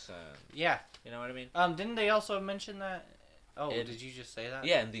 Saxon. Yeah. You know what I mean? Didn't they also mention that? Oh, It- did you just say that?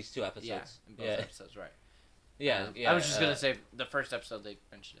 Yeah, in these 2 episodes. Yeah, in both episodes, right. Yeah, yeah. I was just gonna say the first episode they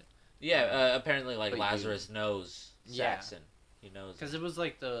mentioned it. Yeah, apparently, like, But Lazarus knows Yeah. Saxon. He knows. Because it was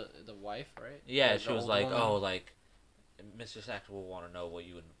like the wife, right? Yeah, The she was old like, woman. oh, like, Mr. Saxon will want to know what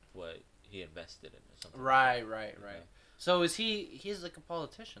he invested in or something. Right. Yeah. So he's like a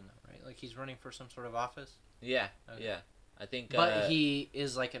politician though, right? Like he's running for some sort of office? Yeah, Okay. yeah. I think. But he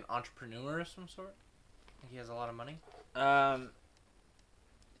is like an entrepreneur of some sort? He has a lot of money? I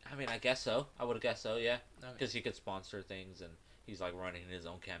mean, I guess so. I would guess so, yeah. Okay. Because he could sponsor things, and he's, like, running his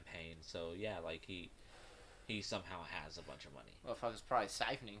own campaign. So, yeah, like, he somehow has a bunch of money. Well, fuck, it's probably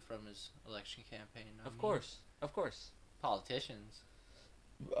siphoning from his election campaign. I Of mean, course. Politicians.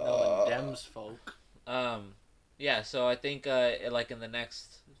 Knowing Dems folk. Yeah, so I think, like, in the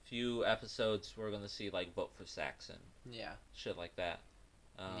next few episodes, we're going to see, like, vote for Saxon. Yeah. Shit like that.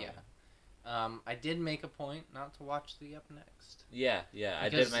 I did make a point not to watch the Up Next. Yeah, I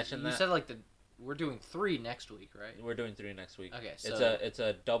did mention that. You said like we're doing 3 next week, right? We're doing 3 next week. Okay, so it's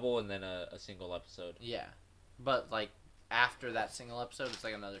a double and then a single episode. Yeah, but like after that single episode, it's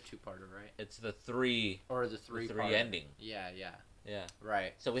like another 2-parter, right? It's the 3 or the 3 ending. Yeah.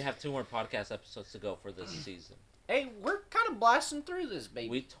 Right. So we have 2 more podcast episodes to go for this season. Hey, we're kind of blasting through this, baby.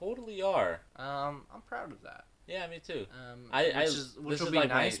 We totally are. I'm proud of that. Yeah, me too. Which will be like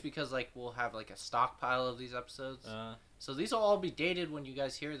nice because like we'll have like a stockpile of these episodes. So these will all be dated when you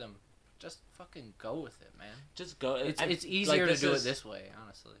guys hear them. Just fucking go with it, man. Just go. It's easier to do it this way,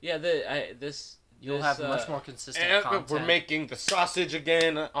 honestly. Yeah, You'll have much more consistent content. We're making the sausage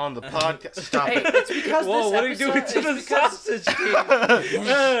again on the podcast. Stop Hey, it. it's because Whoa, this what are you doing to the sausage?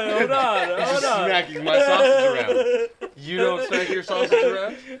 Hold on. Just smacking my sausage around. You don't smack your sausage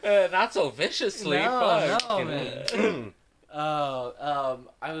around? Not so viciously. No, Fuck. man.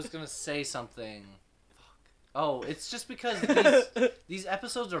 I was gonna say something. Fuck. Oh, it's just because these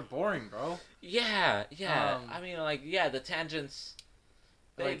episodes are boring, bro. Yeah. I mean, like, the tangents.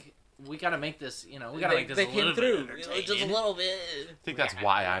 Like, we gotta make this, we gotta make this a little bit entertaining. just a little bit. I think that's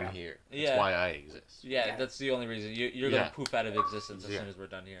why I'm here. That's why I exist. Yeah, that's the only reason. You're gonna poof out of existence as soon as we're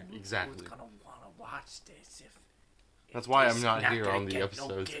done here. Exactly. Who's gonna wanna watch this if that's why I'm not here on the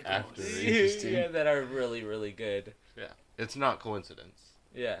episodes after. Yeah, that are really, really good. Yeah, it's not coincidence.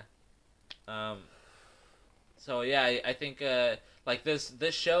 Yeah. So yeah, I think like this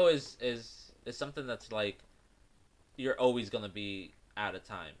show is something that's like you're always gonna be out of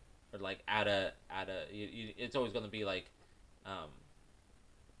time or like it's always gonna be like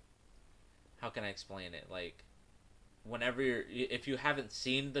how can I explain it, like whenever if you haven't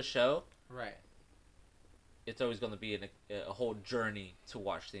seen the show, right, it's always going to be a whole journey to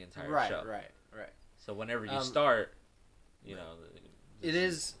watch the entire show. Right. So whenever you start, it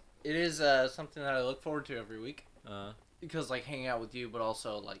is something that I look forward to every week. Because like hanging out with you, but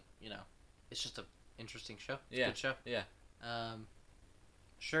also like it's just an interesting show. It's a good show. Yeah.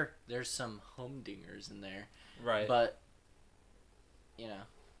 Sure, there's some humdingers in there. Right. But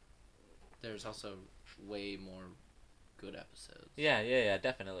there's also way more good episodes. Yeah,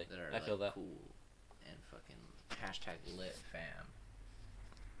 definitely. That are, I feel that. Cool and fucking #lit fam.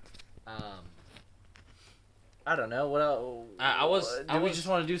 I don't know what else. Do we just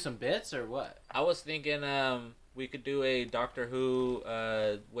want to do some bits or what? I was thinking we could do a Doctor Who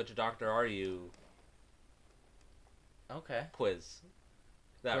which Doctor are you? Okay. Quiz.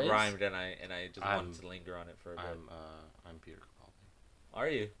 That Quiz? Rhymed and I just wanted to linger on it for a bit. I'm Peter Capaldi. Are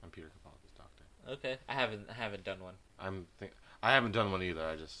you? I'm Peter Capaldi's doctor. Okay. I haven't done one. I haven't done one either.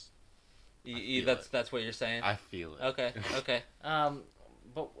 I just that's what you're saying? I feel it. Okay.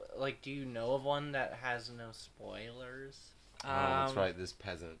 But like, do you know of one that has no spoilers? Oh, that's right. This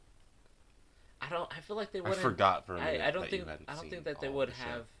peasant. I feel like they wouldn't. I forgot for a minute. I don't think that they would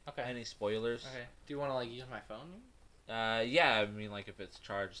have any spoilers. Okay. Do you want to like use my phone? Yeah. I mean, like if it's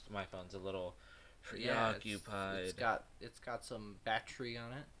charged, my phone's a little preoccupied. It's got some battery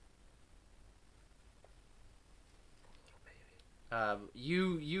on it.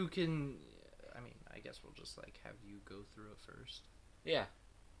 You can. I mean, I guess we'll just like have you go through it first. Yeah.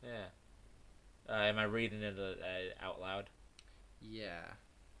 Am I reading it out loud? Yeah.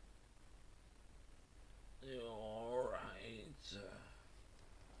 All right.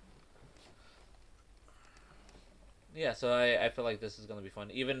 Yeah, so I feel like this is gonna be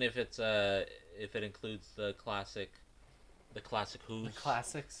fun, even if it's if it includes the classic Who's. The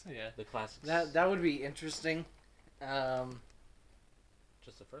classics, yeah. The classics. That would be interesting.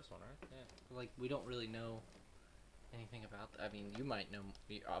 Just the first one, right? Yeah. Like we don't really know anything about. I mean, you might know.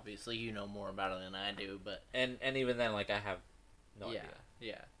 Obviously, you know more about it than I do, but and even then, like I have no idea.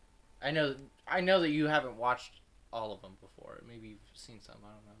 Yeah. I know that you haven't watched all of them before. Maybe you've seen some. I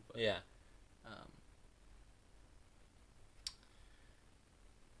don't know. But, yeah.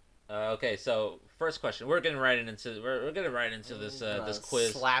 Okay, so first question. We're getting right into this this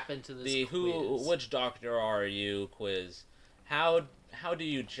quiz. Slap into this quiz. Which doctor are you quiz? How do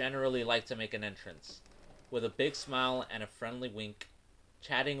you generally like to make an entrance? With a big smile and a friendly wink,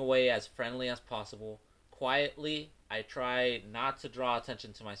 chatting away as friendly as possible. Quietly, I try not to draw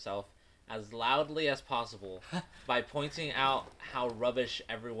attention to myself as loudly as possible by pointing out how rubbish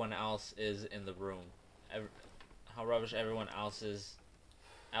everyone else is in the room. How rubbish everyone else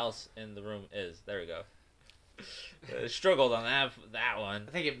in the room is. There we go. Struggled on that one.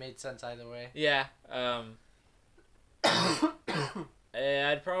 I think it made sense either way. Yeah.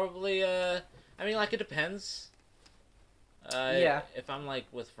 I'd probably I mean, like, it depends. Yeah. If I'm like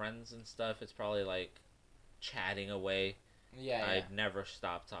with friends and stuff, it's probably like chatting away. Yeah. I'd never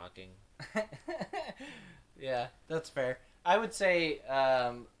stop talking. Yeah, that's fair. I would say,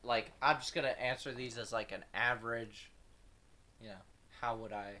 like, I'm just gonna answer these as like an average. You know, how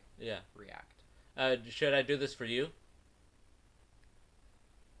would I react? Should I do this for you?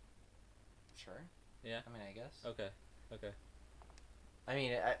 Sure. Yeah. I mean, I guess. Okay. I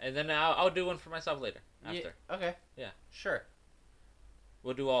mean, And then I'll do one for myself later. After. Yeah, okay. Yeah. Sure.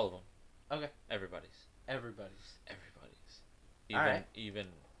 We'll do all of them. Okay. Everybody's. All right. Even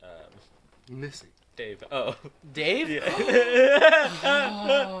Missing. Dave. Oh. Dave? Yeah.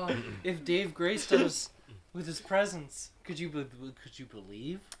 Oh, if Dave graced us with his presence, could you believe?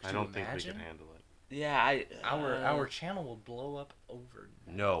 Could I don't you think we imagine? can handle it. Yeah, Our channel will blow up over.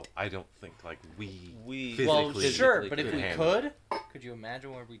 No, I don't think like we we Well, physically sure, but if could we handle could you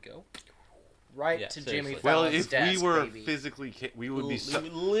imagine where we go? Right Yeah, to seriously. Jimmy Well, Fallon's if desk, we were baby. physically, we would be. we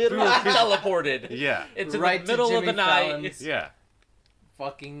literally teleported. Yeah. It's in Right the to middle of Jimmy the night. Fallon's Yeah.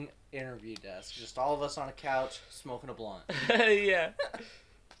 fucking interview desk. Just all of us on a couch smoking a blunt. Yeah.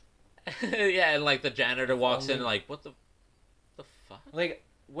 Yeah, and like the janitor walks in, Only- like, what the fuck? Like,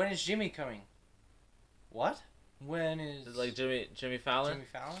 when is Jimmy coming? What? When is Is it like Jimmy Fallon? Jimmy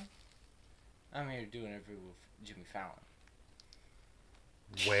Fallon? I'm here doing an interview with Jimmy Fallon.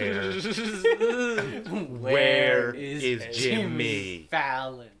 Where is is Jimmy?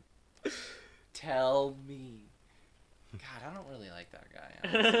 Fallon? Tell me. God, I don't really like that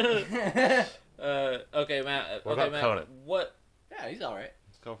guy. honestly. Okay, Matt. What okay, about Matt. Conan? What? Yeah, he's all right.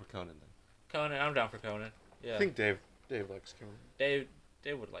 Let's go for Conan then. Conan? I'm down for Conan. Yeah. I think Dave likes Conan. Dave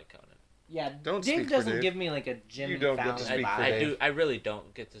would like Conan. Yeah, Don't Dave speak for doesn't Dave. give me like a Jimmy You don't get Fallon to speak vibe. for I Dave. do. I really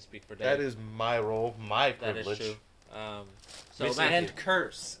don't get to speak for Dave. That is my role, my That is privilege. true. So Missy Matthew, And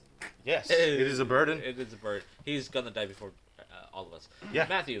curse. Yes, it is a burden. It is a bird. He's gonna die before all of us. Yeah.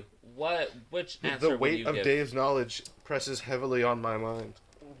 Matthew, which answer The would weight you of give? Dave's knowledge presses heavily on my mind.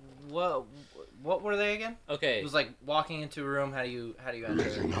 What were they again? Okay. It was like walking into a room. How do you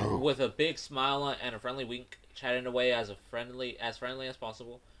enter? With a big smile and a friendly wink, chatting away as friendly as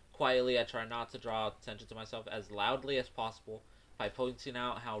possible. Quietly, I try not to draw attention to myself as loudly as possible by pointing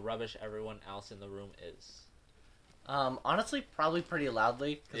out how rubbish everyone else in the room is. Honestly, probably pretty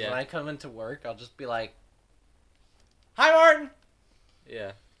loudly. Because Yeah. when I come into work, I'll just be like, "Hi, Martin!"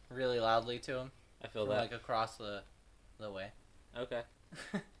 Yeah, Really loudly to him. I feel From, that. like across the way. Okay.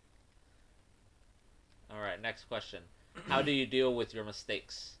 All right, next question. How do you deal with your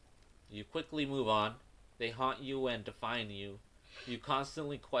mistakes? You quickly move on. They haunt you and define you. You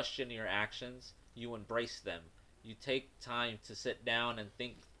constantly question your actions. You embrace them. You take time to sit down and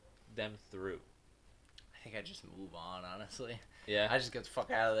think them through. I think I just move on, honestly. Yeah? I just get the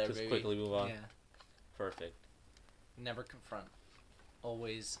fuck out of there, Just baby. quickly move on. Yeah. Perfect. Never confront.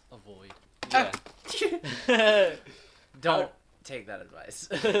 Always avoid. Yeah. Don't take that advice.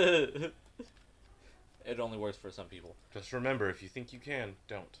 It only works for some people. Just remember, if you think you can,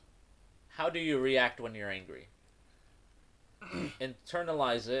 don't. How do you react when you're angry?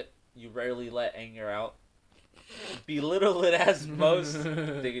 Internalize it. You rarely let anger out. Belittle it as most.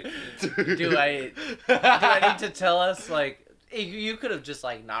 Do I need to tell us, like, you could have just,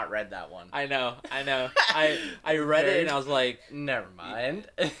 like, not read that one. I know. I read it and I was like, Never mind.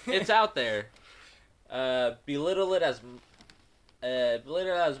 it's out there. Belittle it as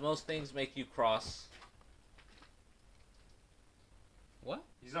most things make you cross. What?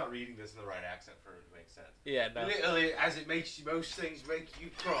 He's not reading this in the right accent for it to make sense. Yeah, no. Literally, as it makes you, most things make you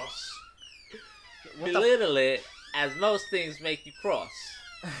cross. Belittle it as most things make you cross.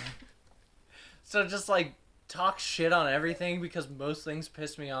 So just, like, talk shit on everything because most things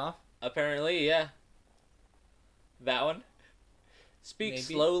piss me off? Apparently, yeah. That one. Speak Maybe.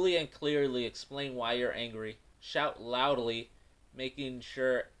 slowly and clearly. Explain why you're angry. Shout loudly, making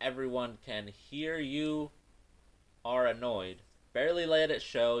sure everyone can hear you are annoyed. Barely let it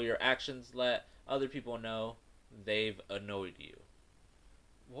show. Your actions let other people know they've annoyed you.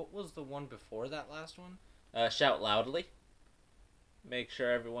 What was the one before that last one? Shout loudly. Make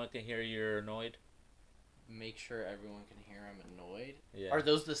sure everyone can hear you're annoyed. Make sure everyone can hear I'm annoyed. Yeah. Are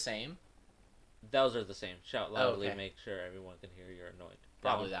those the same? Those are the same. Shout loudly. okay. Make sure everyone can hear you're annoyed.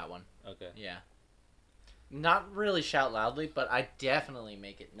 Probably that one. Okay. Yeah. Not really shout loudly, but I definitely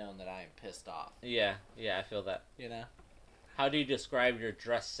make it known that I am pissed off. Yeah, I feel that. You know? How do you describe your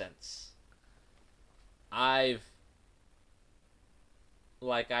dress sense? I've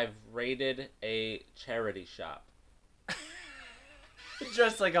raided a charity shop.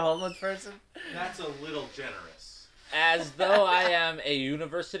 Dressed like a homeless person? That's a little generous. As though I am a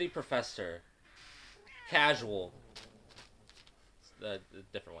university professor. Casual. The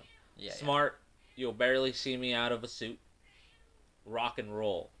different one. Yeah. Smart. You'll barely see me out of a suit. rock and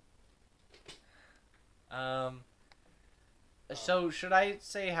roll. So should I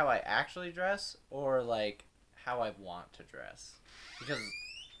say how I actually dress or like how I want to dress? Because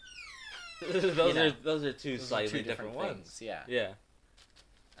those are two those are slightly two different ones. things. Yeah.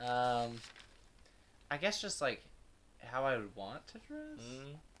 Yeah. I guess just like how I would want to dress.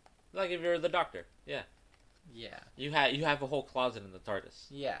 Like if you're the Doctor. Yeah. Yeah. You have a whole closet in the TARDIS.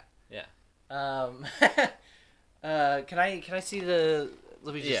 Yeah. Yeah. Can I see the?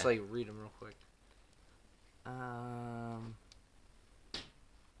 Let me just Yeah. like read them real quick.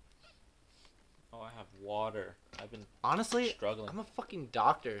 Oh, I have water. I've been Honestly, struggling. I'm a fucking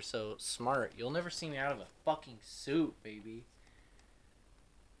doctor, so smart. You'll never see me out of a fucking suit, baby.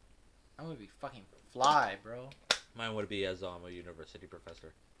 I'm gonna be fucking fly, bro. Mine would be as I'm a university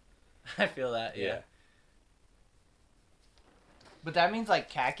professor. I feel that, yeah. But that means like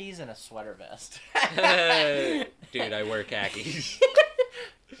khakis and a sweater vest. Dude, I wear khakis.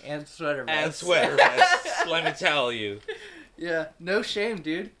 And sweater vest. And sweater vests, let me tell you. Yeah, no shame,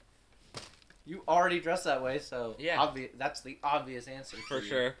 dude. You already dress that way, so Yeah. that's the obvious answer. For you.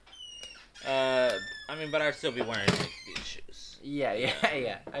 sure. I mean, but I'd still be wearing like, these shoes. Yeah,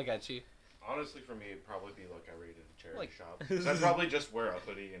 I got you. Honestly, for me, it'd probably be like I raided a charity Like- shop. 'Cause I'd probably just wear a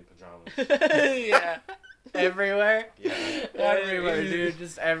hoodie and pajamas. Yeah. Everywhere? Yeah. Everywhere, dude.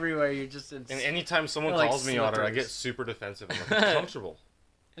 Just everywhere. You're just in... And anytime someone Like calls me Otter, I slippers. get super defensive. I'm like, it's comfortable.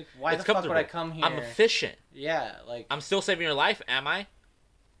 Like, why It's the fuck would I comfortable. come here? I'm efficient. Yeah, like... I'm still saving your life, am I?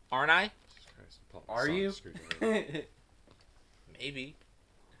 Aren't I? Are you? Maybe.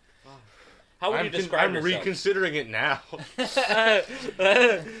 How would you describe I'm yourself? reconsidering it now. Now, It's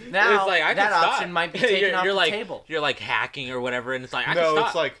like, I that can stop. option might be taken off you're the like, table. You're like hacking or whatever, and it's like, I can No, stop.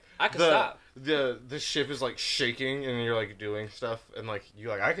 it's like I can stop. the ship is like shaking and you're like doing stuff and like you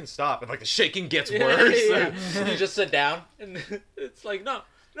like I can stop and like the shaking gets worse. Yeah. You just sit down and it's like, no,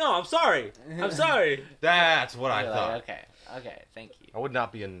 I'm sorry. I'm sorry. That's what I You're thought. like, okay, thank you. I would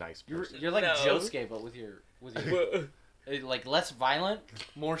not be a nice person. You're like No. Josuke, but with your like less violent,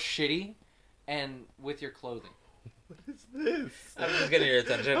 more shitty, and with your clothing. What is this? I'm just getting your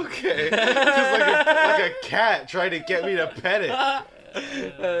attention. Okay. Just like a cat trying to get me to pet it.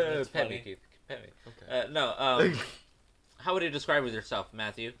 That's Pet funny. me, Keith. Pet me. Okay. No. How would you describe yourself,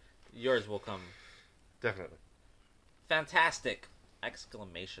 Matthew? Yours will come. Definitely. Fantastic!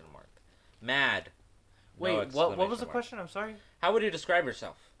 Exclamation mark. Mad. No Wait, what was exclamation the mark. question? I'm sorry. How would you describe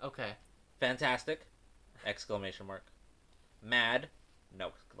yourself? Okay. Fantastic! Exclamation mark. Mad. No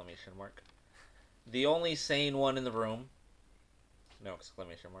exclamation mark. The only sane one in the room. No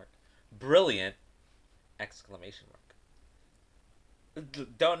exclamation mark. Brilliant! Exclamation mark.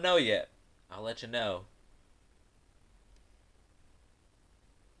 Don't know yet. I'll let you know.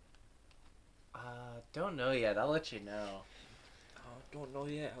 Don't know yet. I'll let you know. Oh, don't know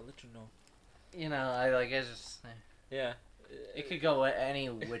yet. I'll let you know. You know, I just... Yeah. It could go any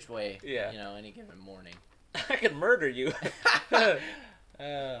which way. Yeah. You know, any given morning. I could murder you.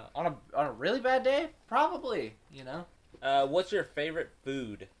 On a really bad day, probably. You know. What's your favorite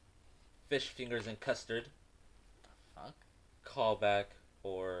food? Fish fingers and custard. Fuck. Callback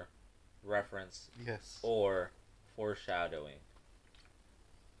or reference Yes. or foreshadowing.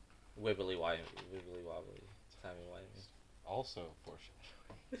 Wibbly wobbly. Timey wimey. Also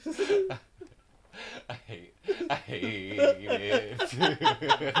foreshadowing. I hate it.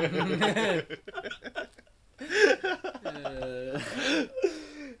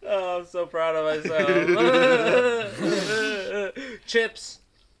 Oh, I'm so proud of myself. Chips.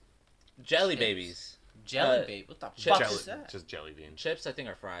 Jelly Chips. babies. Jelly babe. What the chips. fuck is that? Just jelly beans. Chips, I think,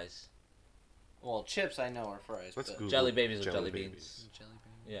 are fries. Well, chips I know are fries. Let's but Google Jelly babies are jelly beans. jelly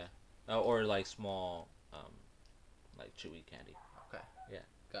bean. Yeah. Or like small, like chewy candy. Okay. Yeah.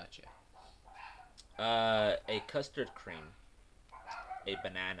 Gotcha. A custard cream. A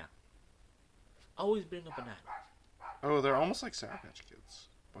banana. Always bring a banana. Oh, they're almost like Sour Patch Kids,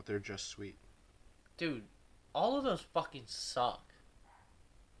 but they're just sweet. Dude, all of those fucking suck.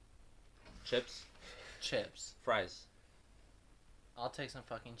 Chips. Chips. Fries. I'll take some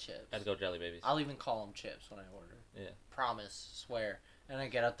fucking chips. I'd go jelly babies. I'll even call them chips when I order. Yeah. Promise, swear. And I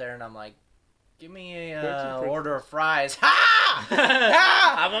get up there and I'm like, give me a Fancy order of fries. Ha!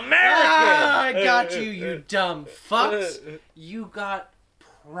 Ha! I'm American! Ah, I got you, you dumb fucks. You got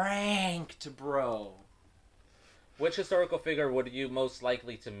pranked, bro. Which historical figure would you most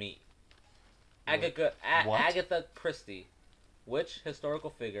likely to meet? What? Agatha Christie. Which historical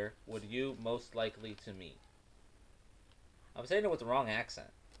figure would you most likely to meet? I'm saying it with the wrong accent.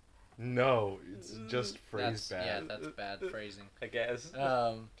 No, it's just phrased That's, bad. yeah, that's bad phrasing. I guess.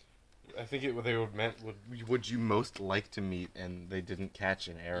 I think they would you most like to meet, and they didn't catch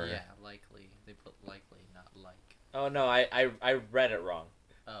an error. Yeah, likely. They put likely, not like. Oh no, I read it wrong.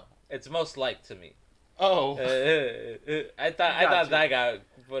 Oh. It's most like to me. Oh. I thought that got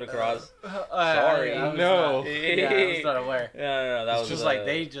put across. Sorry. I was No. not, yeah, I was not aware. No, that It's was just like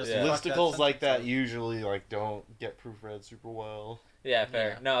they just yeah. fucked Listicles like that sentence usually like don't get proofread super well. Yeah, fair.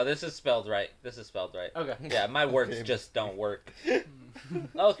 Yeah. No, this is spelled right. up. Okay. Yeah, my words Okay. just don't work.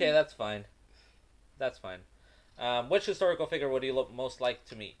 Okay, that's fine. That's fine. Which historical figure would you most like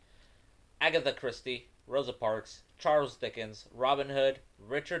to meet? Agatha Christie, Rosa Parks, Charles Dickens, Robin Hood,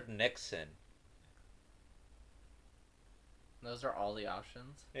 Richard Nixon. Those are all the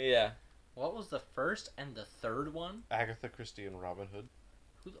options. Yeah, What was the first and the third one? Agatha Christie and Robin Hood.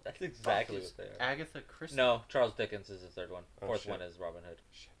 Who the that's exactly fuck is what they are. Agatha Christie? No, Charles Dickens is the third one. Oh, Fourth shit. one is Robin Hood.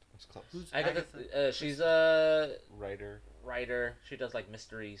 Shit, that was close. Who's Agatha, she's a Writer. writer. She does like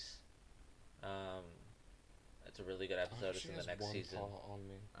mysteries. It's a really good episode. It's in the next season. On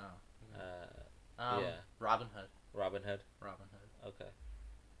me. Oh. Yeah. Robin Hood. Robin Hood. Robin Hood. Okay.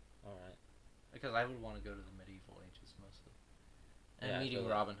 All right. Because I would want to go to the medieval ages mostly. And Yeah, I meeting feel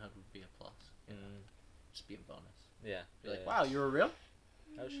that. Robin Hood would be a plus. You know? Mm, Just be a bonus. yeah. Be like, yeah. wow, you were real?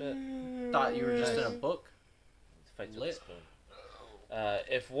 Oh shit. Thought you were just in a book. Fights with Lit. a spoon.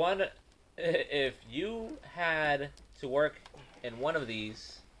 If you had to work in one of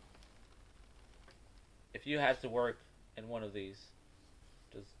these,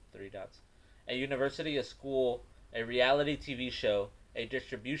 just 3 dots, a university, a school, a reality TV show, a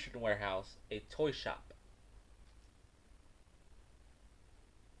distribution warehouse, a toy shop.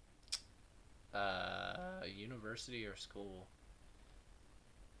 University or school?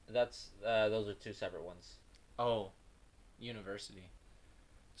 That's those are 2 separate ones. Oh, university.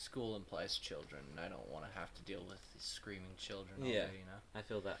 School implies children, and I don't want to have to deal with these screaming children all Yeah. day, you know? I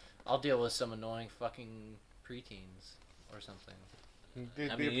feel that. I'll deal with some annoying fucking preteens or something.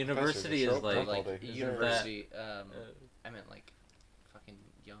 I mean, university is Or like- like university, I meant like fucking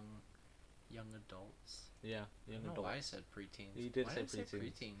young adults. Yeah, I don't know why I said preteens. You did Why say I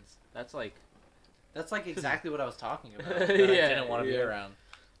preteens. That's like That's like exactly what I was talking about. That I Yeah, didn't want to be yeah. around.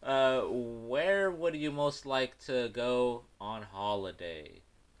 where would you most like to go on holiday?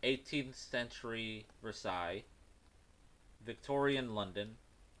 18th century Versailles, Victorian London,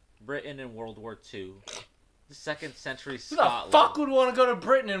 Britain in World War II, 2nd century Who Scotland. the fuck would want to go to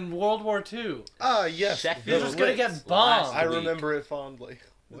Britain in World War II? Ah, yes. Sheffield You're just gonna get bombed. I week. remember it fondly.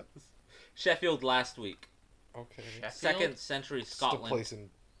 What? Sheffield last week. Okay. Sheffield? 2nd century It's the Scotland. place in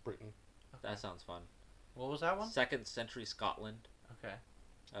Britain. That sounds fun. What was that one? 2nd century Scotland, Okay.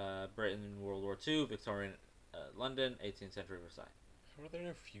 Britain in World War II, Victorian London, 18th century Versailles. How are there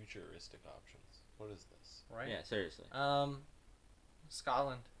no futuristic options? What is this? Right. Yeah, seriously.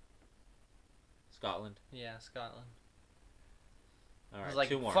 Scotland. Scotland. Yeah, Scotland. All I right, was like,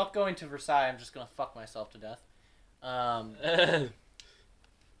 2 more. fuck going to Versailles. I'm just gonna fuck myself to death.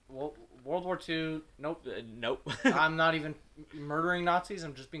 World War II. Nope. Nope. I'm not even murdering Nazis.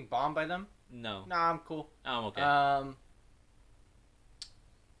 I'm just being bombed by them. No. Nah, I'm cool. I'm okay.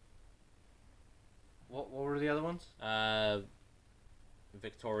 What were the other ones?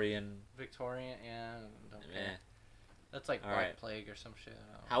 Victorian. Victorian and okay. Eh. That's like All Black right. Plague or some shit. I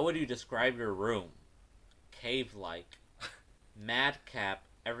don't know. How would you describe your room? Cave-like. Madcap.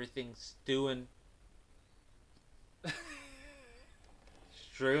 Everything stewing.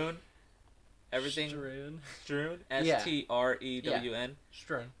 Strewn. Everything strewn. Yeah. STREWN.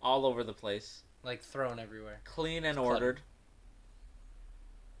 Strewn. All over the place. Like thrown everywhere. Clean and Cluttered. ordered.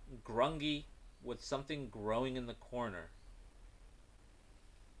 Grungy with something growing in the corner.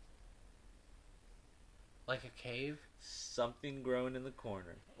 Like a cave. Something growing in the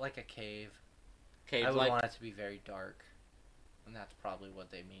corner. Like a cave. Cave I would like want it to be very dark. And that's probably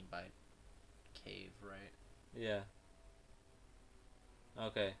what they mean by cave, right? yeah.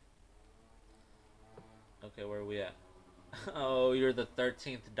 Okay. Okay, where are we at? Oh, you're the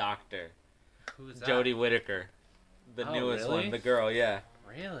 13th Doctor. Who is that? Jodie Whittaker. The Oh, newest really? one, the girl, yeah.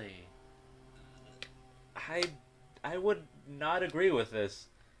 Really? I would not agree with this.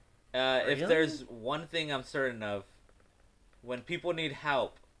 If Really? there's one thing I'm certain of, when people need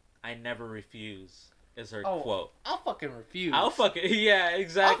help, I never refuse, is her quote. I'll fucking refuse. I'll fucking, yeah,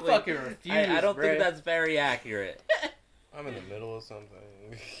 exactly. I'll fucking refuse. I don't think Bray. that's very accurate. I'm in the middle of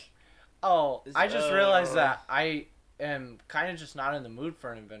something. Oh, I just Uh, realized that I am kind of just not in the mood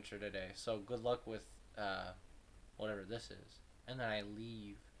for an adventure today. So good luck with whatever this is. And then I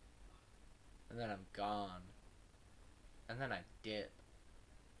leave. And then I'm gone. And then I dip.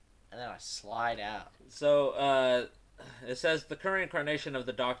 And then I slide out. So, It says the current incarnation of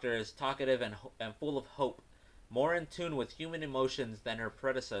the Doctor is talkative and full of hope, more in tune with human emotions than her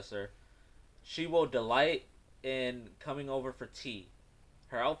predecessor. She will delight in coming over for tea.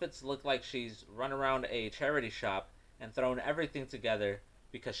 Her outfits look like she's run around a charity shop and thrown everything together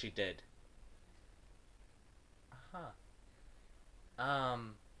because she did.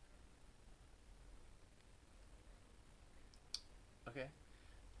 Okay.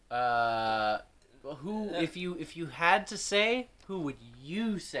 Who, if you had to say, who would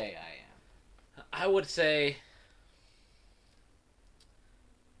you say I am? I would say...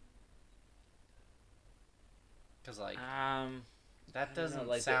 Because, like, that I don't know, doesn't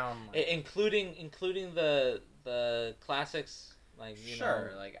like sound like... including the classics, like, you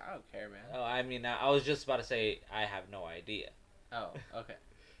Sure, know. like, I don't care, man. Oh, I mean, I was just about to say I have no idea. Oh, okay.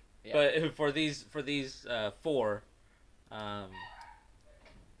 Yeah. But for these four, I'd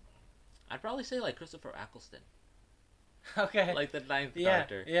probably say like Christopher Eccleston, Okay. like the ninth yeah,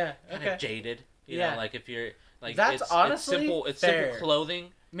 Doctor. yeah, Kind okay. of jaded, you Yeah. know, like if you're like That's honestly it's simple. It's fair. simple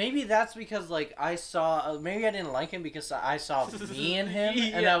clothing. Maybe that's because, like, I saw... maybe I didn't like him because I saw me and him,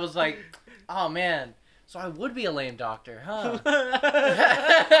 and Yeah. I was like, oh, man, so I would be a lame doctor, huh?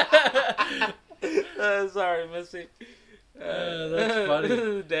 Sorry, Missy. That's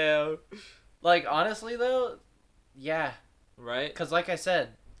funny. Damn. Like, honestly, though, yeah. Right? Because, like I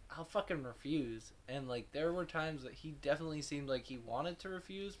said, I'll fucking refuse. And, like, there were times that he definitely seemed like he wanted to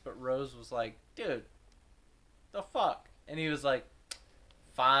refuse, but Rose was like, dude, the fuck? And he was like,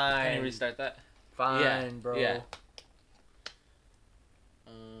 fine. Can you restart that? Fine, Yeah, bro. yeah.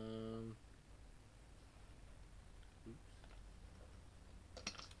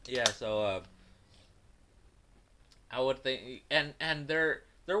 Yeah, so I would think, and there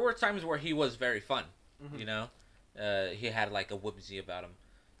were times where he was very fun, Mhm. you know, he had like a whimsy about him.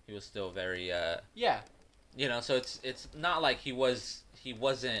 He was still very, Yeah. you know, so it's not like he wasn't,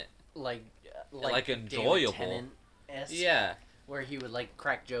 Like enjoyable. David Tennant-esque, yeah, where he would, like,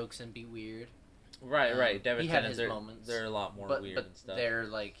 crack jokes and be weird. right. David he had Tennant, his they're, moments. they're a lot more But, weird but and stuff. they're,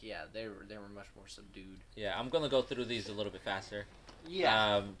 like, yeah, they were much more subdued. Yeah, I'm gonna go through these a little bit faster.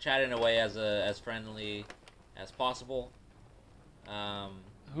 Yeah. Chatting away as friendly as possible.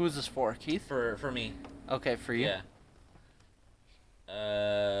 Who is this for, Keith? For me. Okay, for you. Yeah.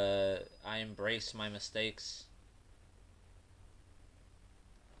 I embrace my mistakes.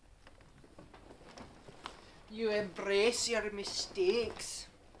 You embrace your mistakes.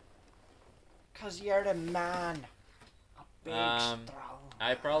 'Cause you're a man. A big, strong...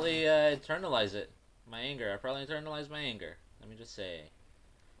 I probably internalize it. My anger. I probably internalize my anger. Let me just say.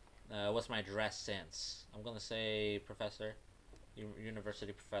 What's my dress sense? I'm gonna say professor.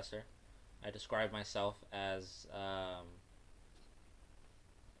 University professor. I describe myself as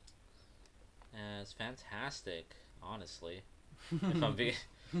fantastic, honestly. if I'm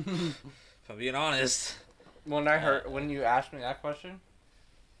being honest. When I heard... when you asked me that question,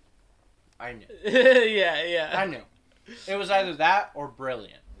 I knew. yeah. I knew. It was either that or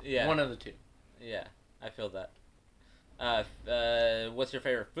brilliant. Yeah. One of the two. Yeah, I feel that. What's your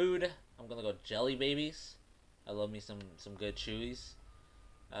favorite food? I'm gonna go jelly babies. I love me some good chewies.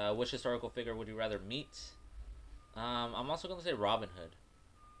 Which historical figure would you rather meet? I'm also gonna say Robin Hood.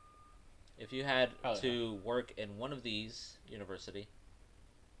 If you had to work in one of these university,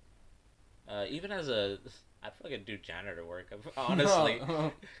 even as I'd fucking do janitor work. Honestly,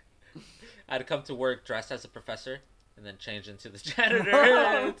 I'd come to work dressed as a professor and then change into the janitor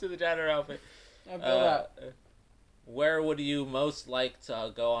outfit. I feel that. Where would you most like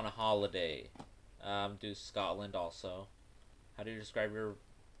to go on a holiday? Do Scotland also. How do you describe your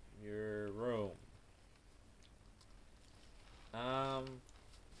room?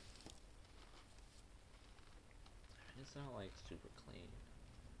 It's not like super clean.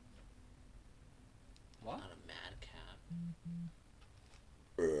 What? Not a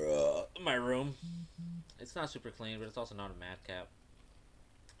madcap. My room. It's not super clean, but it's also not a madcap.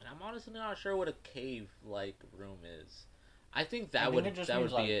 And I'm honestly not sure what a cave-like room is. I think that would be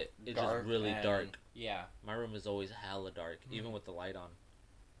it. It's just really dark. Yeah. My room is always hella dark, even with the light on.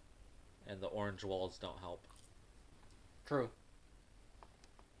 And the orange walls don't help. True.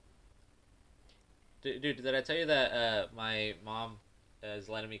 Dude, did I tell you that my mom is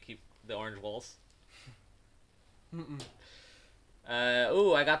letting me keep the orange walls? Mm-mm.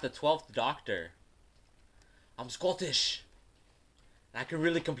 I got the 12th Doctor. I'm Scottish. I can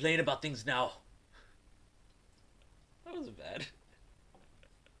really complain about things now. That wasn't bad.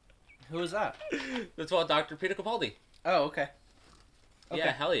 Who was that? The 12th Doctor, Peter Capaldi. Oh, okay.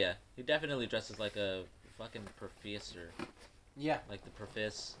 Yeah, hell yeah. He definitely dresses like a fucking professor. Yeah. Like the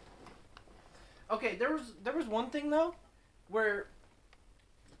profess. Okay, there was one thing though, where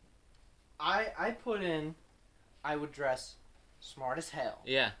I put in, I would dress smart as hell.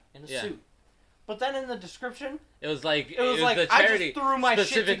 Yeah. In a suit. But then in the description, it was like the charity. I just threw my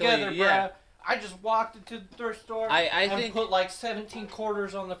shit together, yeah. bro. I just walked into the thrift store and think put like 17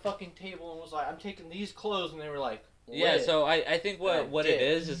 quarters on the fucking table and was like, I'm taking these clothes, and they were like, lit. Yeah. So I think what it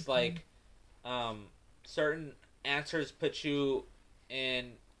is like, certain answers put you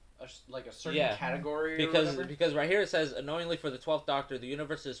in a certain category because right here it says, unknowingly for the 12th Doctor, the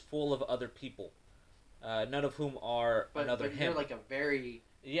universe is full of other people, none of whom are another him. You're like a very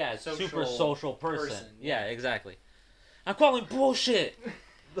super social person. Yeah, exactly. I'm calling bullshit.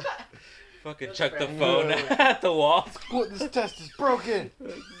 Fucking chuck the phone at the wall. This test is broken.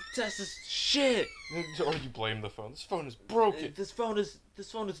 This test is shit. Or you blame the phone. This phone is broken. This phone is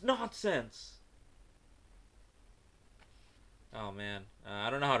nonsense. Oh man, I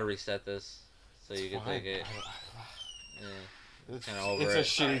don't know how to reset this, so you can take it. It's kind of over it's it. a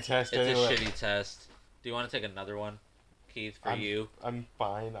shitty test. It's anyway. a shitty test. Do you want to take another one, Keith? For you? I'm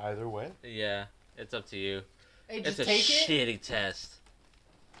fine either way. Yeah, it's up to you. Hey, It's just a take it. shitty test.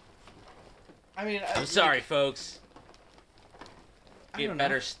 I mean, I'm sorry, folks. I Get don't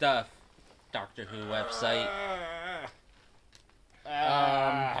better know. stuff. Doctor Who website.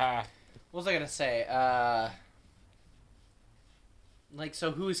 What was I gonna say? Like,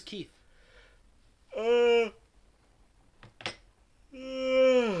 so who is Keith? Like,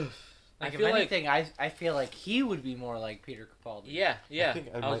 I if feel anything, I feel like he would be more like Peter Capaldi. Yeah. I think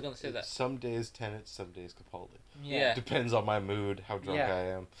I was gonna say that. Some days Tennant, some days Capaldi. Yeah. Depends on my mood, how drunk I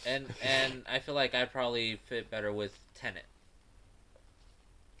am. And I feel like I'd probably fit better with Tennant.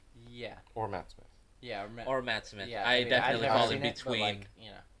 Yeah. Or Matt Smith. Yeah. Or Matt Smith. Yeah, I mean, definitely I've never fall in seen it, but, between like,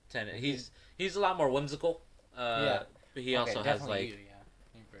 you know. Tennant. He's a lot more whimsical. Yeah. But he also has definitely like you, yeah.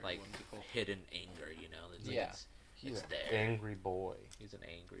 You're very like whimsical. hidden anger, you know. It's, Yeah. He's it's an there. angry boy. He's an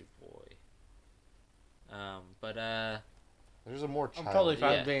angry boy. But There's a more I'm child. totally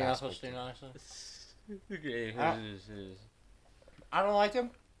fine yeah, with being aspect Appleton, honestly. okay. I don't like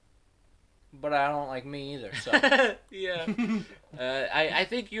him, but I don't like me either. So Yeah. I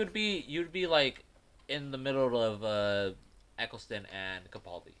think you'd be like in the middle of Eccleston and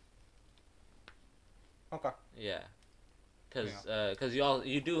Capaldi. okay. Yeah. Cause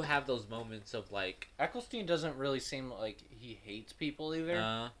you do have those moments of like Eccleston doesn't really seem like he hates people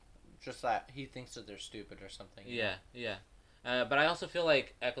either. Just that he thinks that they're stupid or something. Yeah. But I also feel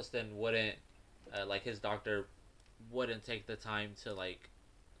like Eccleston wouldn't like his doctor wouldn't take the time to like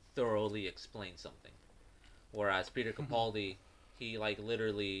thoroughly explain something, whereas Peter Capaldi he like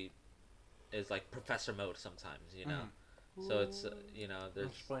literally is like professor mode sometimes, you know. So it's you know there's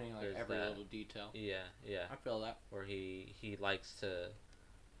explaining like every little detail. Yeah. I feel that. Where he likes to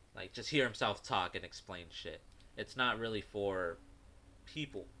like just hear himself talk and explain shit. It's not really for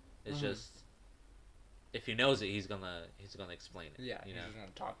people. It's just if he knows it, he's gonna explain it. Yeah, you he's know. just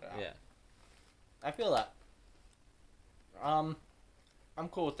gonna talk it out. Yeah. I feel that. I'm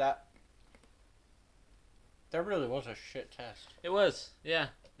cool with that. That really was a shit test. It was. Yeah.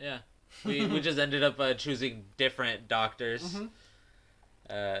 We just ended up choosing different doctors.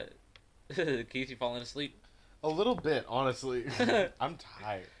 Keith, you falling asleep? A little bit, honestly. I'm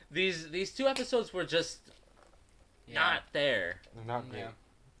tired. These two episodes were just not there. They're not great. Yeah.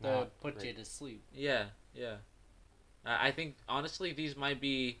 Not To put great. you to sleep. Yeah. I think honestly these might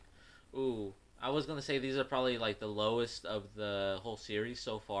be. Ooh, I was gonna say these are probably like the lowest of the whole series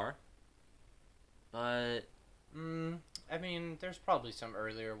so far. But I mean, there's probably some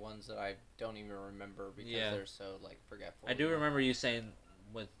earlier ones that I don't even remember because they're so like forgetful. I do remember you saying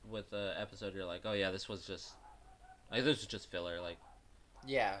with the episode you're like, oh yeah, this was just filler. Like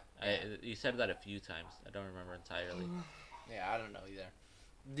Yeah. You said that a few times. I don't remember entirely. Yeah, I don't know either.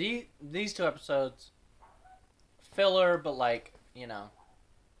 These two episodes, filler, but like you know,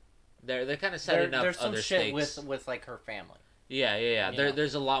 They're kind of setting up there's some other shit stakes. with like her family. Yeah. You know.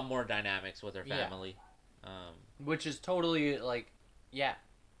 There's a lot more dynamics with her Yeah. family. Which is totally like,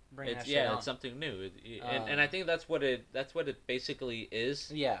 bring that shit on. It's something new, and I think that's what it basically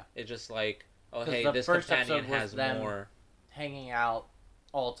is. Yeah. It's just like, oh 'Cause hey, the this first companion episode was has them more. Hanging out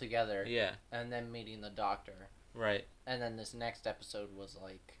all together. Yeah. And then meeting the doctor. Right. And then this next episode was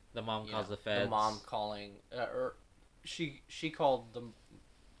like The mom calls the feds. The mom calling, or she called the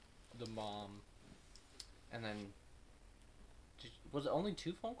mom, and then was it only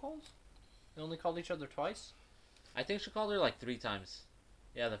 2 phone calls? They only called each other twice. I think she called her like 3 times.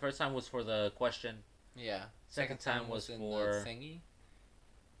 Yeah, the first time was for the question. Yeah. Second time was in for the thingy.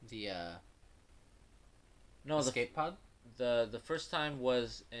 The no escape pod. The first time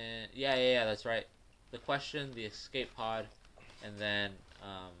was in yeah, that's right. The question, the escape pod, and then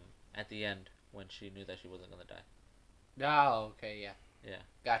at the end when she knew that she wasn't gonna die. Oh, okay, yeah. Yeah.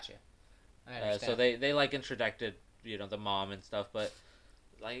 Gotcha. I understand. So they like introduced the mom and stuff, but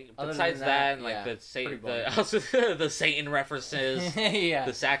like Other besides than that, and yeah, like pretty the Satan references, yeah.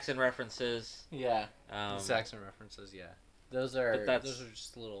 the Saxon references. Yeah. Um, The Saxon references, yeah. Those are But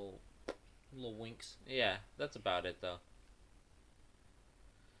just little winks. Yeah, that's about it though.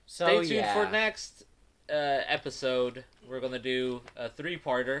 So Stay tuned yeah. for next episode. We're gonna do a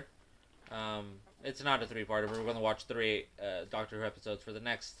 3-parter. It's not a 3-parter, but we're gonna watch 3 Doctor Who episodes for the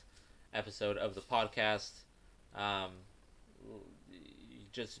next episode of the podcast.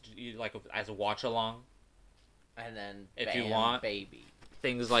 You like as a watch along, And then if you bam, want. baby.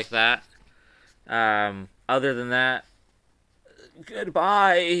 Things like that. Other than that,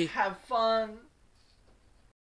 goodbye. Have fun.